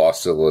 though, of the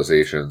Lost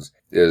Civilizations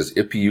is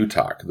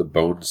Ipiutak, the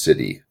Bone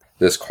City.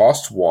 This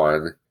costs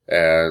 1,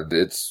 and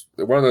it's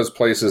one of those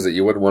places that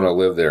you wouldn't want to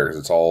live there because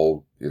it's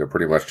all,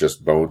 pretty much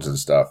just bones and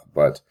stuff.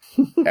 But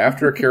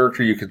after a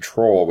character you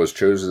control was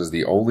chosen as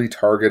the only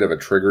target of a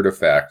triggered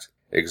effect,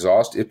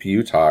 exhaust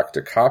Ipiutak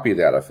to copy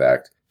that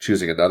effect,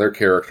 choosing another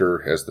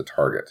character as the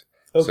target.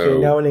 Okay,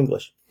 now in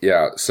English.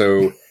 Yeah,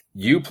 so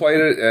you played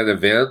at an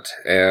event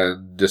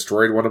and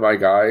destroyed one of my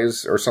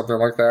guys or something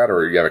like that,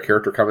 or you have a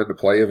character come into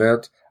play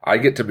event, I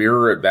get to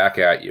mirror it back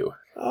at you.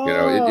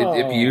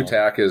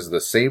 Ipiutak is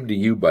the same to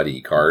you,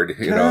 buddy card.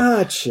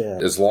 Gotcha.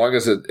 As long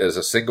as it as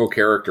a single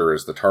character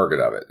is the target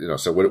of it.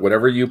 So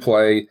whatever you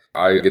play,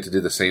 I get to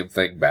do the same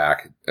thing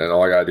back, and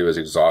all I gotta do is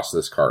exhaust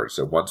this card.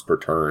 So once per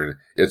turn,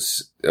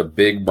 it's a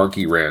big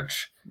monkey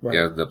wrench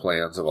in the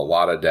plans of a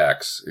lot of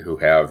decks who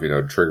have,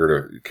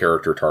 triggered a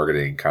character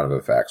targeting kind of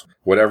effects.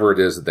 Whatever it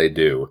is that they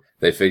do,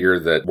 they figure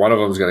that one of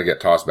them is going to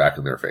get tossed back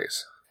in their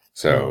face.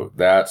 So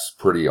that's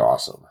pretty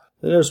awesome.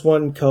 There's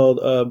one called,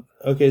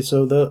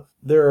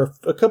 there are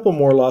a couple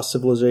more Lost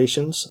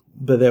Civilizations,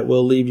 but that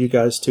will leave you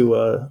guys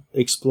to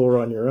explore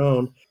on your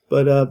own.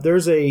 But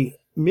there's a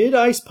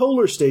mid-ice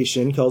polar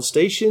station called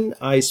Station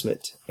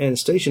Icemut. And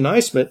Station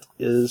Icemut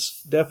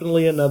is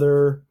definitely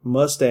another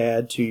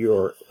must-add to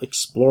your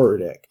Explorer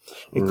deck.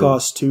 It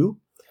costs 2.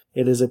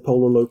 It is a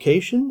polar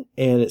location,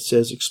 and it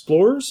says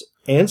explorers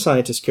and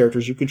scientist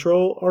characters you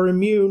control are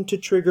immune to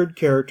triggered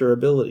character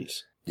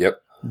abilities.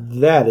 Yep.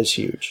 That is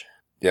huge.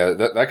 Yeah,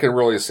 that can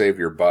really save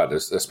your butt,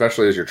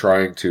 especially as you're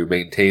trying to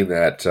maintain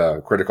that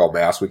critical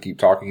mass we keep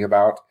talking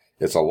about.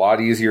 It's a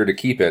lot easier to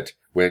keep it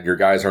when your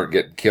guys aren't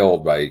getting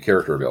killed by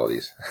character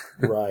abilities.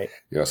 Right.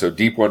 So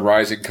Deep One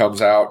Rising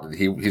comes out, and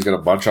he's going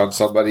to bunch on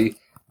somebody.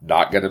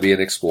 Not going to be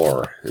an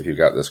explorer if you've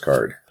got this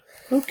card.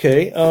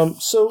 Okay,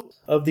 so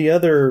of the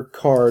other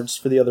cards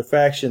for the other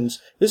factions,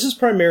 this is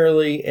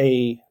primarily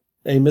a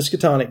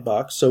Miskatonic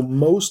box. So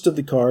most of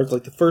the cards,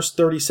 like the first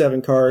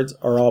 37 cards,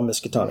 are all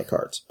Miskatonic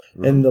cards.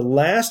 And the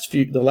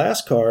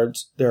last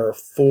cards, there are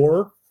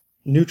 4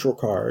 neutral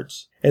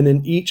cards, and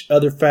then each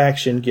other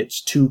faction gets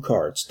 2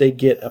 cards. They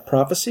get a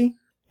prophecy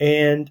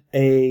and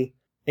a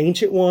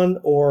ancient one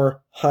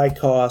or high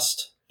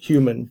cost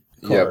human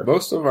card. Yeah,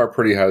 most of them are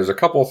pretty high. There's a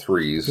couple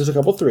 3s. There's a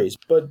couple 3s,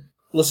 but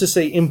let's just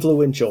say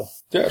influential.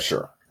 Yeah,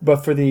 sure.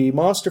 But for the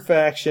monster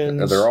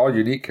factions... And they're all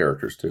unique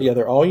characters, too. Yeah,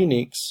 they're all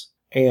uniques.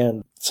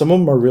 And some of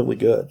them are really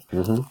good.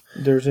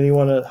 Mm-hmm. There's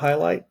anyone to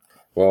highlight?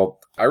 Well,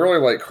 I really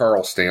like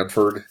Carl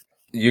Stanford.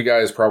 You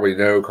guys probably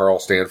know Carl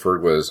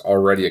Stanford was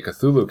already a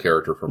Cthulhu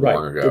character from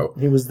long ago.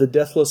 He was the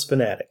Deathless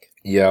Fanatic.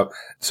 Yep.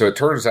 So it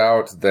turns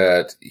out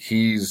that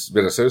he's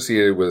been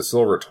associated with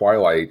Silver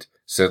Twilight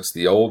since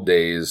the old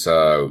days,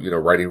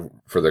 writing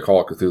for the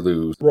Call of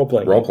Cthulhu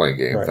role-playing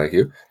game. Right. Thank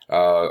you.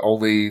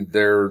 Only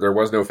there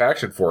was no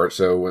faction for it,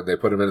 so when they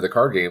put him into the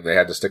card game, they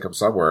had to stick him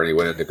somewhere, and he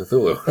went into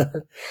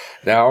Cthulhu.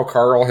 Now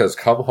Carl has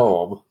come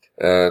home,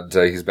 and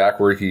he's back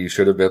where he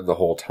should have been the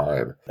whole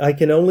time. I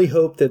can only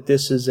hope that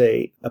this is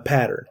a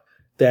pattern,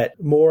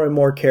 that more and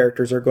more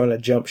characters are going to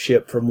jump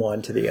ship from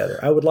one to the other.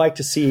 I would like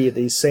to see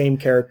these same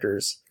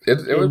characters.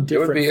 It would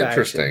be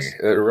interesting.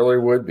 It really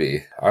would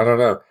be. I don't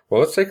know. Well,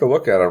 let's take a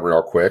look at him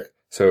real quick.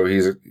 So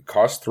he's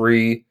cost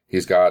 3.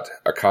 He's got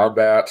a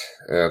combat,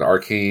 an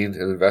arcane,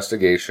 an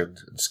investigation,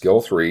 and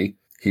skill 3.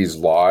 He's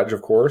Lodge,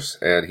 of course,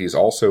 and he's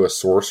also a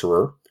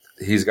sorcerer.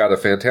 He's got a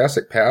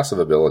fantastic passive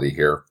ability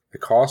here. The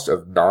cost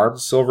of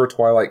non-Silver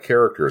Twilight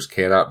characters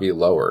cannot be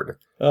lowered.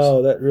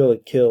 Oh, that really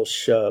kills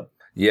Shub.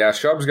 Yeah,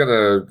 Shub's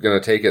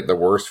gonna take it the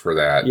worst for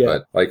that,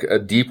 but like a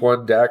deep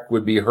one deck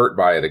would be hurt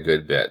by it a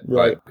good bit.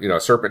 Right. But,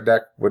 a Serpent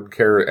deck wouldn't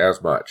care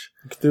as much.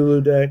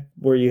 Cthulhu deck,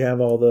 where you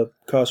have all the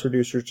cost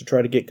reducers to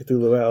try to get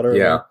Cthulhu out early.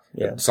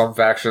 Yeah. Some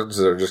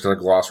factions are just gonna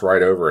gloss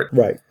right over it.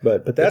 Right,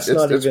 but that's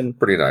it's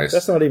pretty nice.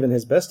 That's not even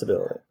his best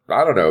ability.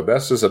 I don't know.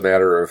 Best is a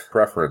matter of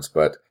preference,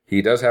 but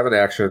he does have an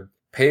action.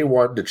 Pay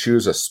 1 to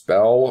choose a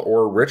spell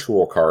or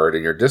ritual card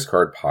in your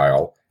discard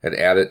pile and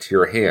add it to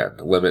your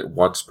hand. Limit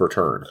once per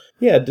turn.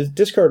 Yeah,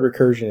 discard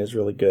recursion is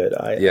really good.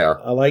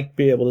 I like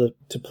being able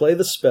to play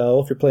the spell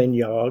if you're playing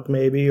Yogg,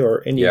 maybe,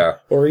 or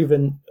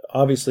even,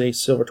 obviously,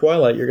 Silver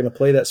Twilight, you're going to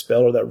play that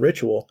spell or that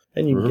ritual,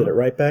 and you can get it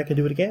right back and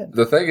do it again.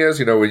 The thing is,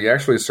 when you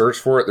actually search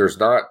for it, there's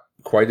not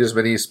quite as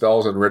many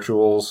spells and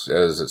rituals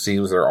as it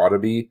seems there ought to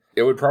be.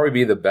 It would probably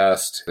be the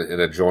best in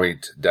a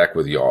joint deck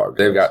with Yogg.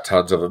 They've got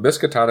tons of them.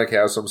 Miskatonic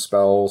has some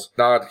spells,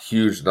 not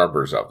huge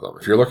numbers of them.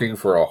 If you're looking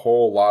for a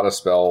whole lot of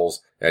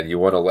spells and you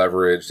want to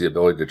leverage the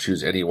ability to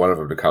choose any one of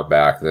them to come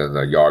back, then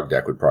the Yogg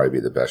deck would probably be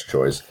the best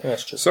choice.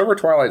 That's true. Silver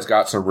Twilight's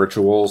got some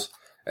rituals,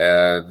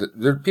 and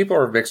people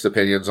have mixed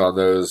opinions on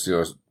those,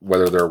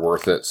 whether they're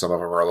worth it. Some of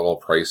them are a little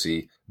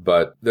pricey.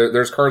 But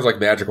there's cards like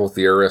Magical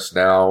Theorist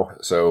now,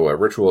 so a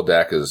ritual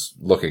deck is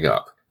looking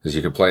up. Because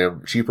you can play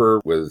them cheaper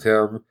with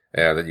him,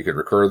 and then you can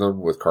recur them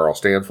with Carl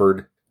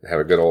Stanford and have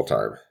a good old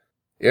time.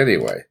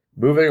 Anyway,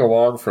 moving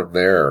along from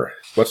there,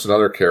 what's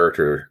another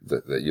character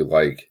that you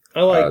like?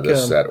 I like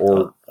this set,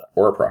 or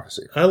a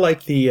prophecy? I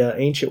like the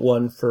ancient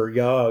one for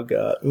Yogg,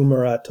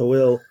 Umarat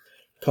Tawil.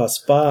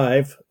 Costs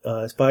 5,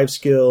 5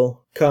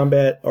 skill,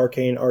 combat,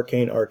 arcane.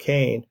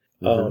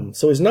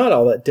 So he's not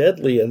all that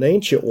deadly, an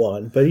ancient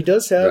one, but he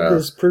does have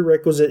his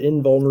prerequisite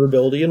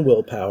invulnerability and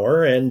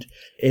willpower, and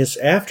is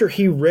after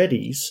he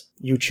readies,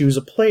 you choose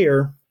a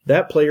player,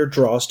 that player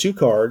draws 2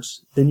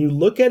 cards, then you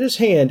look at his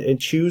hand and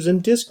choose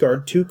and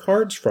discard 2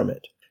 cards from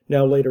it.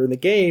 Now later in the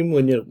game,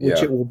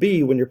 which it will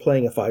be when you're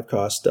playing a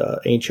 5-cost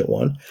ancient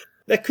one,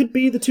 that could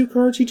be the 2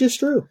 cards he just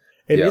drew.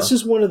 And this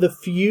is one of the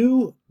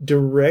few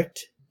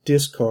direct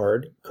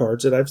discard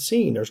cards that I've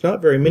seen. There's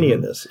not very many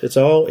in this. It's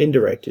all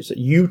indirect. It's that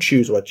you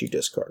choose what you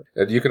discard.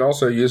 And you can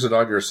also use it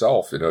on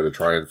yourself, to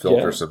try and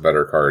filter some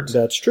better cards.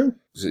 That's true.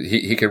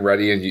 He can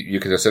ready, and you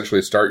can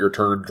essentially start your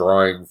turn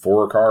drawing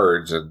 4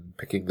 cards and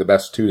picking the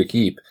best 2 to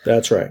keep.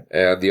 That's right.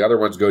 And the other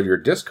ones go to your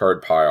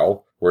discard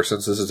pile, where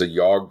since this is a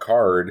Yogg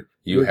card,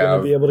 you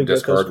have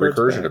discard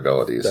recursion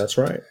abilities. That's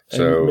right.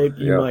 So and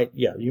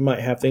you might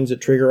have things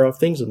that trigger off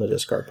things in the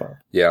discard pile.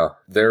 Yeah.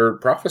 Their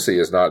prophecy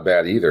is not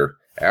bad either.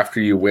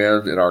 After you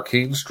win an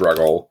arcane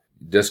struggle,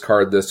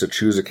 discard this to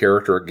choose a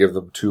character and give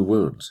them 2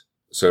 wounds.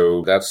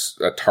 So that's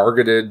a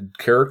targeted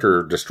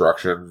character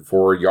destruction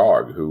for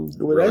Yogg, who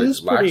really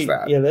lacks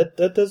that. Yeah,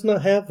 that does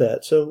not have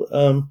that.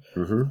 So,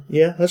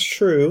 yeah, that's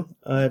true.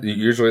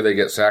 Usually they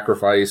get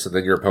sacrifice, and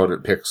then your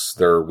opponent picks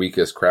their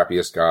weakest,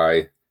 crappiest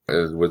guy.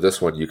 And with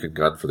this one, you can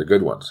gun for the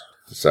good ones.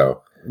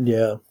 So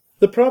yeah,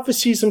 the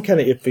prophecies, I'm kind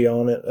of iffy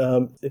on it.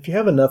 If you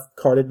have enough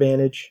card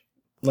advantage,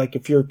 like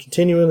if you're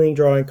continually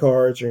drawing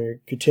cards or you're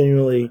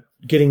continually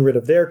getting rid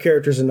of their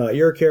characters and not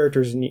your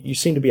characters, and you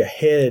seem to be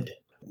ahead,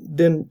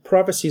 then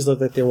prophecies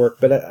look like they work,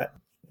 but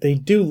they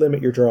do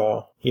limit your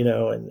draw,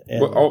 and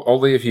well,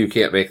 only if you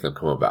can't make them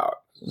come about.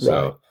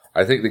 So right.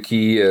 I think the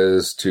key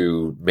is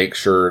to make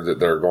sure that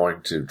they're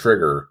going to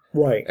trigger,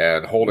 right,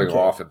 and holding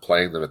off and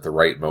playing them at the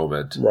right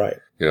moment, right.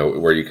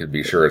 Where you can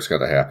be sure it's going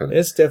to happen.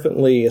 It's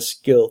definitely a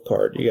skill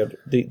card. You have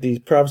these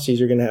prophecies.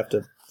 You're going to have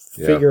to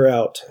figure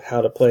out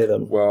how to play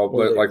them. Well,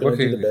 like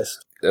looking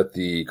at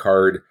the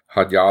card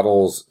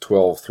Hanyadal's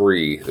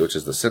 12-3, which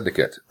is the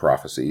Syndicate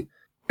prophecy.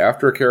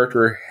 After a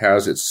character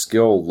has its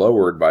skill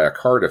lowered by a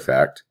card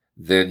effect,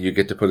 then you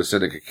get to put a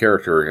Syndicate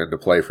character into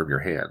play from your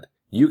hand.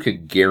 You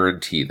can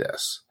guarantee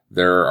this.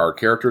 There are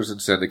characters in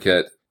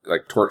Syndicate,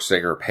 like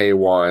Torchsinger, pay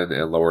 1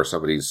 and lower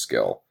somebody's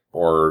skill.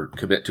 or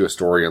commit to a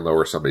story and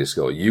lower somebody's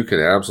skill, you can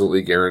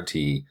absolutely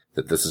guarantee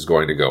that this is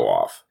going to go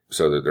off,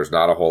 so that there's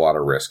not a whole lot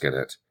of risk in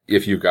it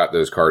if you've got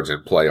those cards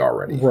in play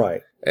already.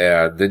 Right.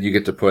 And then you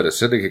get to put a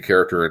Syndicate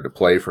character into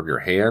play from your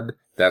hand.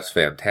 That's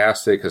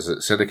fantastic,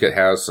 because Syndicate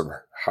has some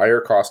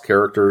higher cost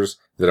characters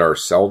that are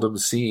seldom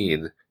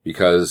seen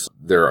because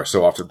they're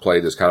so often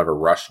played as kind of a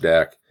rush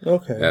deck.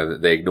 Okay.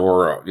 And they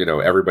ignore,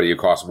 everybody who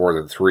costs more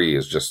than 3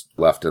 is just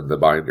left in the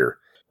binder.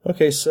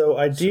 Okay, so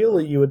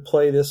ideally you would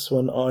play this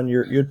one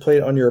you'd play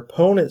it on your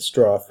opponent's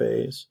draw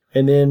phase,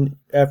 and then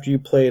after you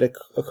played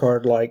a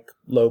card like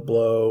Low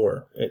Blow,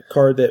 or a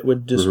card that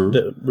would just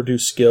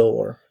reduce skill,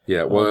 or...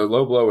 Yeah, well,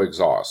 Low Blow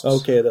exhausts.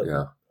 Okay,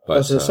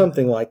 so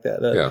something like that.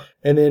 Yeah.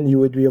 And then you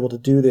would be able to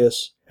do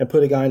this and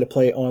put a guy into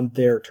play on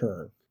their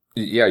turn.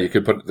 Yeah, you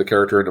could put the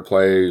character into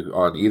play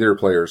on either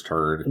player's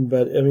turn.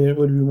 But I mean, it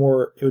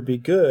would be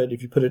good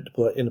if you put it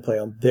into play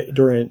on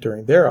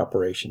during their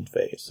operation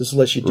phase. This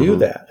lets you do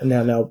that, and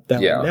now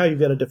you've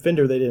got a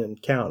defender they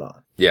didn't count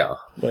on. Yeah,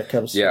 when it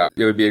comes, it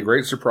would be a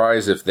great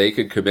surprise if they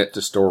could commit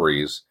to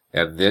stories,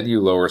 and then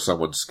you lower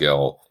someone's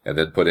skill, and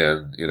then put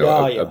in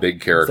a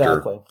big character.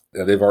 Exactly.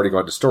 And they've already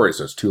gone to story,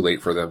 so it's too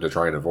late for them to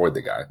try and avoid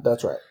the guy.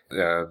 That's right.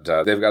 And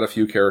they've got a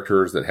few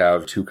characters that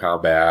have 2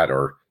 combat,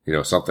 or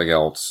something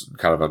else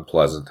kind of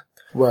unpleasant.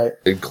 Right.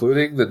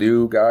 Including the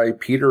new guy,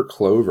 Peter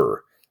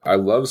Clover. I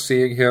love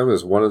seeing him.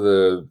 As one of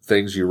the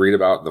things you read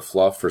about in the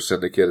fluff for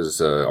Syndicate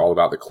is all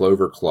about the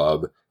Clover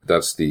Club.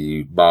 That's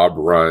the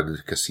mob-run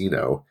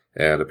casino.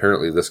 And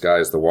apparently this guy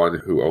is the one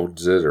who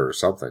owns it or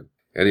something.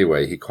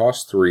 Anyway, he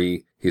costs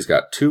 3. He's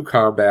got 2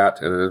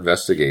 combat and an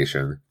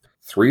investigation,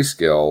 3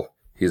 skill.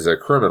 He's a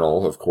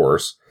criminal, of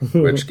course,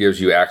 which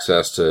gives you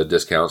access to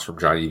discounts from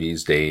Johnny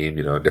V's Dame,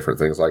 different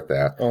things like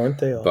that. Aren't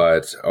they all?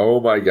 But, oh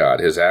my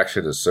god, his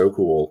action is so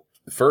cool.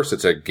 First,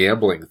 it's a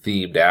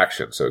gambling-themed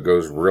action, so it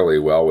goes really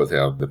well with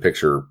him. The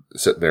picture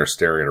sitting there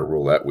staring at a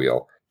roulette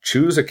wheel.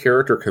 Choose a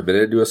character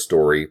committed to a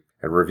story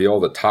and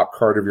reveal the top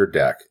card of your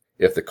deck.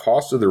 If the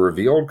cost of the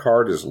revealed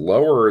card is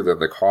lower than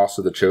the cost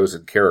of the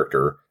chosen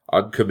character,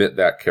 uncommit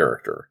that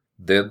character.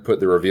 Then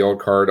put the revealed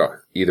card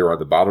either on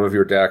the bottom of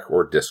your deck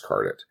or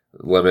discard it.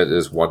 The limit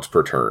is once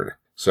per turn.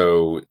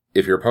 So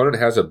if your opponent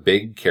has a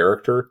big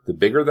character, the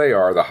bigger they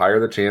are, the higher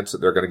the chance that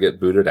they're going to get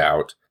booted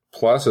out.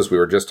 Plus, as we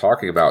were just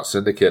talking about,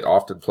 Syndicate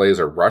often plays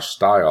a rush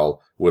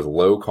style with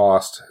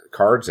low-cost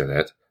cards in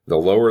it. The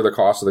lower the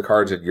cost of the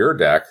cards in your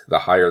deck, the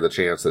higher the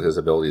chance that his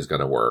ability is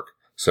going to work.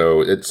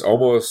 So it's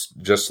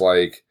almost just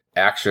like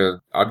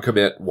action,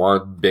 uncommit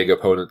one big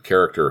opponent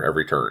character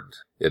every turn.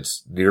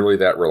 It's nearly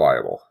that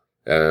reliable.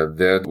 And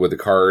then with the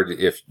card,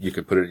 if you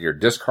can put it in your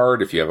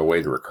discard, if you have a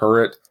way to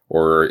recur it,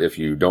 or if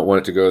you don't want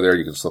it to go there,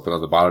 you can slip it on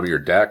the bottom of your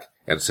deck.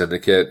 And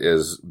Syndicate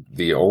is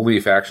the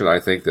only faction, I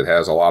think, that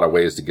has a lot of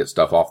ways to get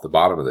stuff off the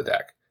bottom of the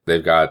deck.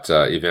 They've got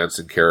events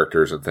and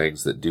characters and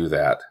things that do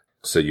that.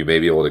 So you may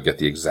be able to get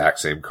the exact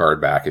same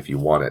card back if you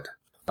want it.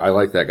 I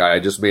like that guy. I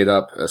just made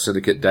up a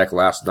Syndicate deck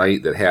last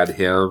night that had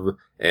him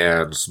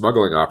and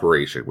Smuggling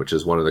Operation, which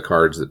is one of the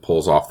cards that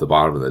pulls off the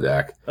bottom of the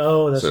deck.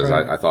 Oh, that's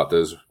right. I thought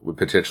those would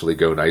potentially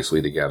go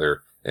nicely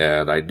together.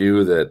 And I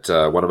knew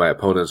that one of my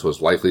opponents was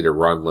likely to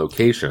run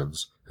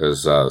locations,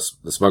 because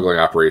the Smuggling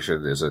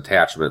Operation is an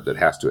attachment that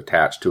has to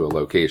attach to a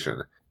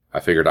location.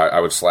 I figured I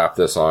would slap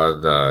this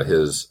on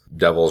his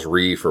Devil's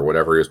Reef or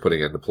whatever he was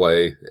putting into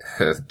play,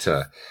 and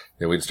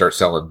then we'd start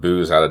selling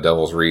booze out of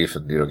Devil's Reef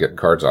and getting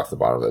cards off the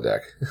bottom of the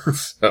deck.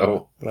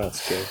 So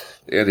that's good.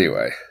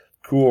 Anyway,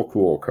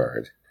 cool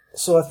card.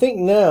 So I think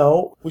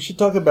now we should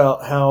talk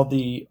about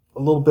a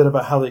little bit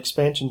about how the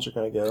expansions are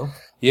going to go.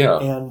 Yeah,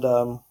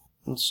 and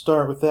let's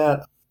start with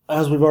that.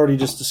 As we've already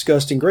just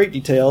discussed in great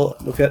detail,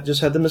 we've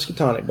just had the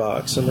Miskatonic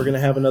box, and we're going to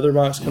have another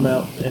box come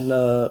out in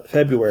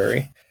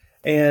February.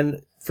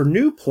 And for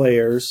new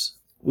players,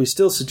 we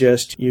still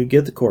suggest you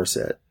get the core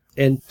set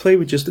and play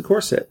with just the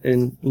core set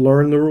and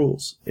learn the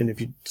rules. And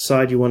if you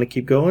decide you want to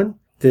keep going,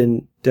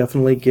 then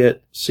definitely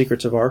get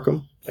Secrets of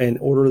Arkham and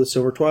Order of the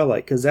Silver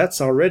Twilight, because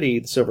that's already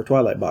the Silver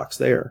Twilight box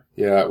there.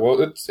 Yeah,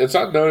 well, it's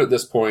unknown at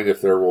this point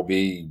if there will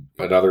be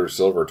another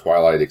Silver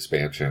Twilight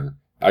expansion.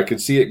 I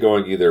could see it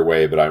going either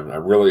way, but I'm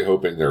really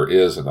hoping there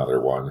is another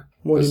one.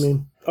 What do you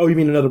mean? Oh, you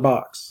mean another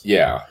box?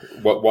 Yeah,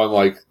 one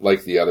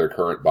like the other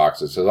current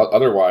boxes. So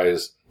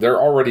otherwise, they're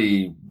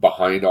already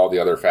behind all the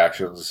other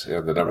factions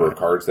and the number of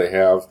cards they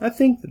have. I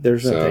think that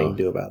there's nothing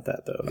to do about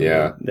that, though.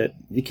 Yeah. That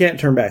you can't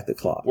turn back the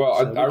clock. Well,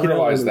 so I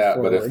realize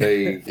that, but if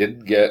they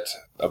didn't get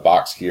a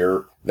box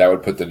here, that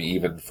would put them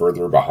even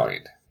further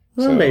behind.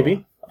 Well, so,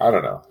 maybe. I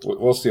don't know.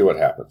 We'll see what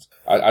happens.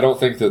 I don't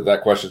think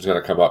that question's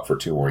going to come up for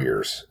 2 more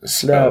years.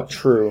 So, no,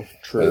 true.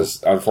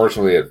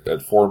 Unfortunately,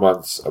 at 4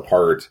 months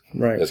apart,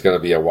 right, it's going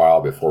to be a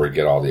while before we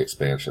get all the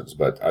expansions.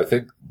 But I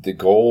think the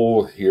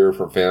goal here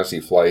from Fantasy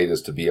Flight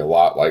is to be a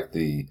lot like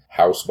the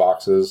house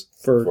boxes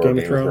for Game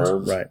of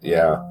Thrones. Right.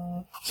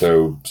 Yeah.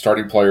 So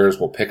starting players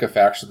will pick a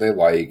faction they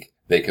like.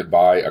 They can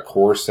buy a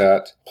core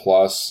set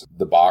plus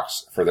the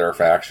box for their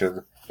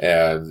faction.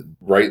 And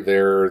right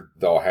there,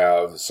 they'll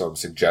have some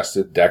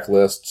suggested deck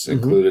lists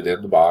included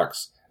in the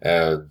box.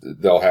 and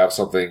they'll have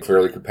something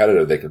fairly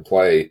competitive they can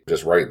play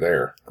just right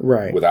there.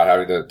 Right. Without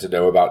having to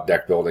know about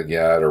deck building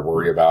yet or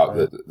worry about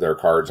that their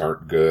cards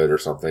aren't good or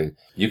something.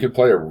 You can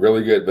play a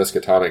really good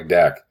Miskatonic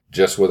deck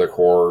just with a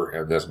core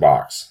and this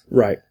box.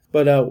 Right.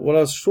 But what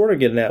I was sort of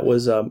getting at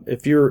was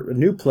if you're a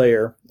new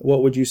player,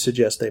 what would you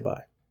suggest they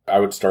buy? I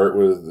would start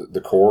with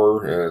the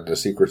core and the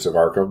Secrets of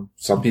Arkham.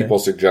 Some people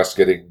suggest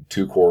getting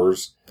 2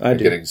 cores and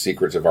getting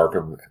Secrets of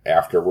Arkham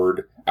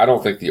afterward. I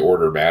don't think the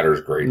order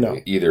matters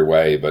greatly either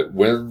way, but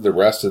when the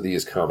rest of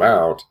these come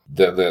out,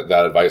 then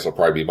that advice will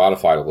probably be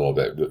modified a little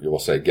bit. You will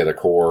say get a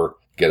core,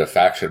 get a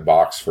faction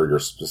box for your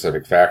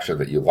specific faction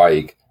that you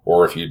like,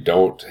 or if you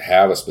don't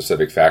have a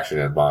specific faction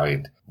in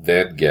mind,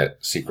 then get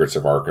Secrets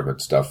of Arkham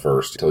and stuff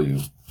first until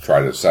you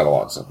try to settle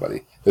on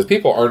somebody. Because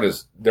people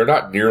they're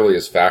not nearly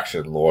as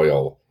faction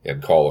loyal in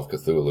Call of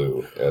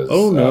Cthulhu as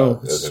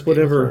it's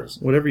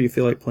whatever you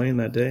feel like playing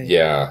that day.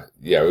 Yeah,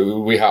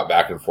 we hop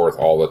back and forth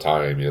all the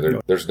time.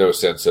 There's no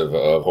sense of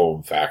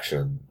home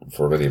faction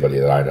for anybody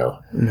that I know.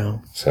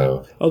 No.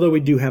 So, although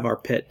we do have our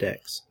pet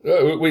decks,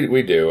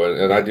 we do,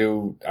 and I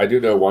do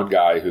know one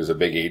guy who's a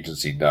big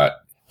agency nut,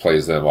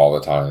 plays them all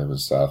the time and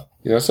stuff.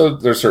 So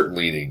there's certain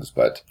leanings,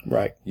 but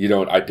you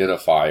don't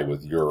identify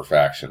with your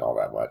faction all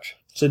that much.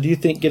 So do you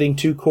think getting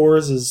 2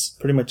 cores is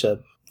pretty much a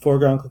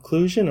foregone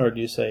conclusion, or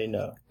do you say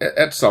no?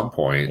 At some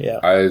point,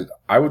 I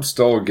would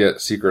still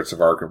get Secrets of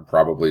Arkham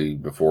probably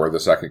before the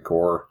second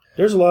core.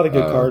 There's a lot of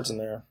good cards in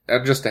there,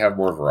 and just to have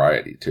more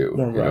variety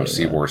too.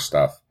 See more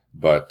stuff.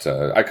 But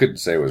I couldn't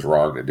say it was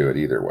wrong to do it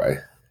either way.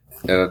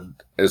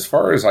 And as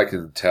far as I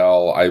can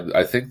tell,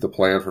 I think the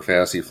plan for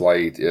Fantasy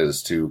Flight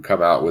is to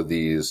come out with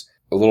these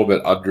a little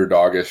bit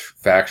underdogish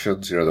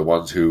factions. The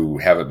ones who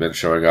haven't been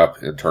showing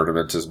up in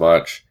tournaments as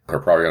much are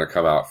probably going to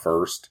come out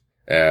first.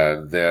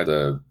 And then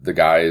the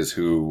guys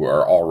who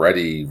are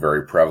already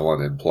very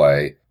prevalent in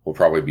play will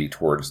probably be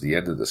towards the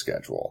end of the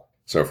schedule.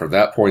 So from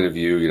that point of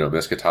view,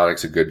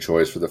 Miskatonic's a good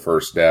choice for the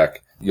first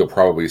deck. You'll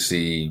probably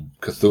see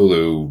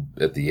Cthulhu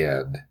at the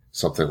end,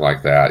 something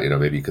like that.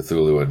 Maybe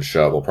Cthulhu and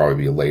Shove will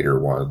probably be later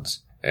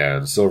ones.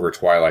 And Silver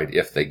Twilight,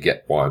 if they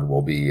get one,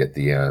 will be at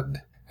the end.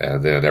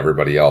 And then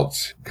everybody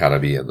else kind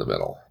of be in the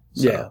middle.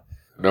 So,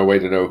 no way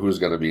to know who's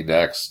going to be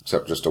next,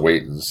 except just to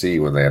wait and see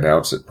when they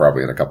announce it,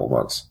 probably in a couple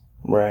months.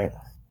 Right.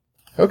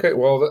 Okay,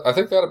 well, I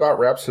think that about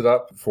wraps it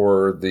up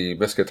for the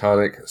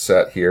Miskatonic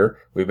set here.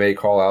 We may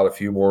call out a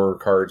few more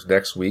cards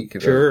next week.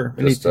 Sure.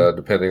 Just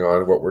depending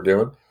on what we're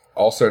doing.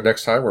 Also,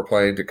 next time we're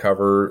planning to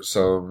cover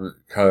some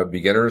kind of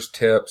beginner's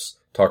tips,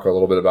 talk a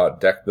little bit about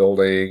deck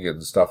building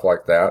and stuff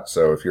like that.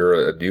 So if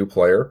you're a new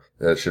player,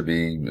 that should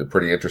be a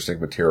pretty interesting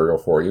material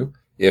for you.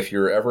 If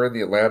you're ever in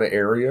the Atlanta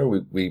area,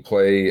 we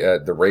play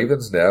at the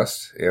Raven's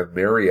Nest in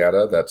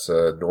Marietta. That's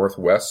a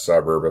northwest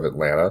suburb of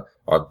Atlanta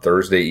on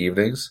Thursday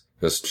evenings.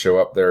 Just show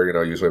up there,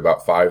 usually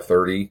about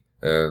 5:30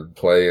 and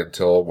play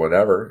until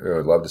whenever.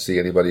 I'd love to see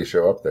anybody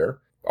show up there.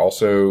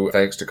 Also,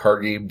 thanks to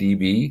Card Game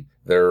DB.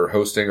 They're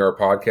hosting our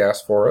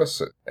podcast for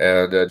us.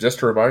 And just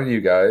to remind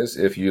you guys,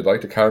 if you'd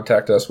like to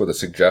contact us with a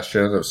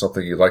suggestion of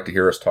something you'd like to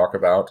hear us talk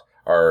about,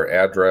 our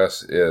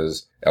address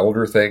is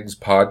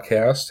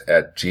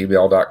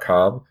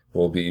elderthingspodcast@gmail.com.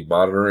 We'll be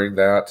monitoring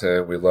that,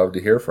 and we'd love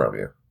to hear from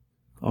you.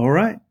 All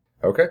right.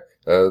 Okay.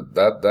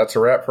 That's a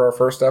wrap for our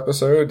first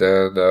episode,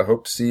 and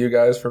hope to see you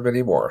guys for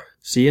many more.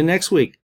 See you next week.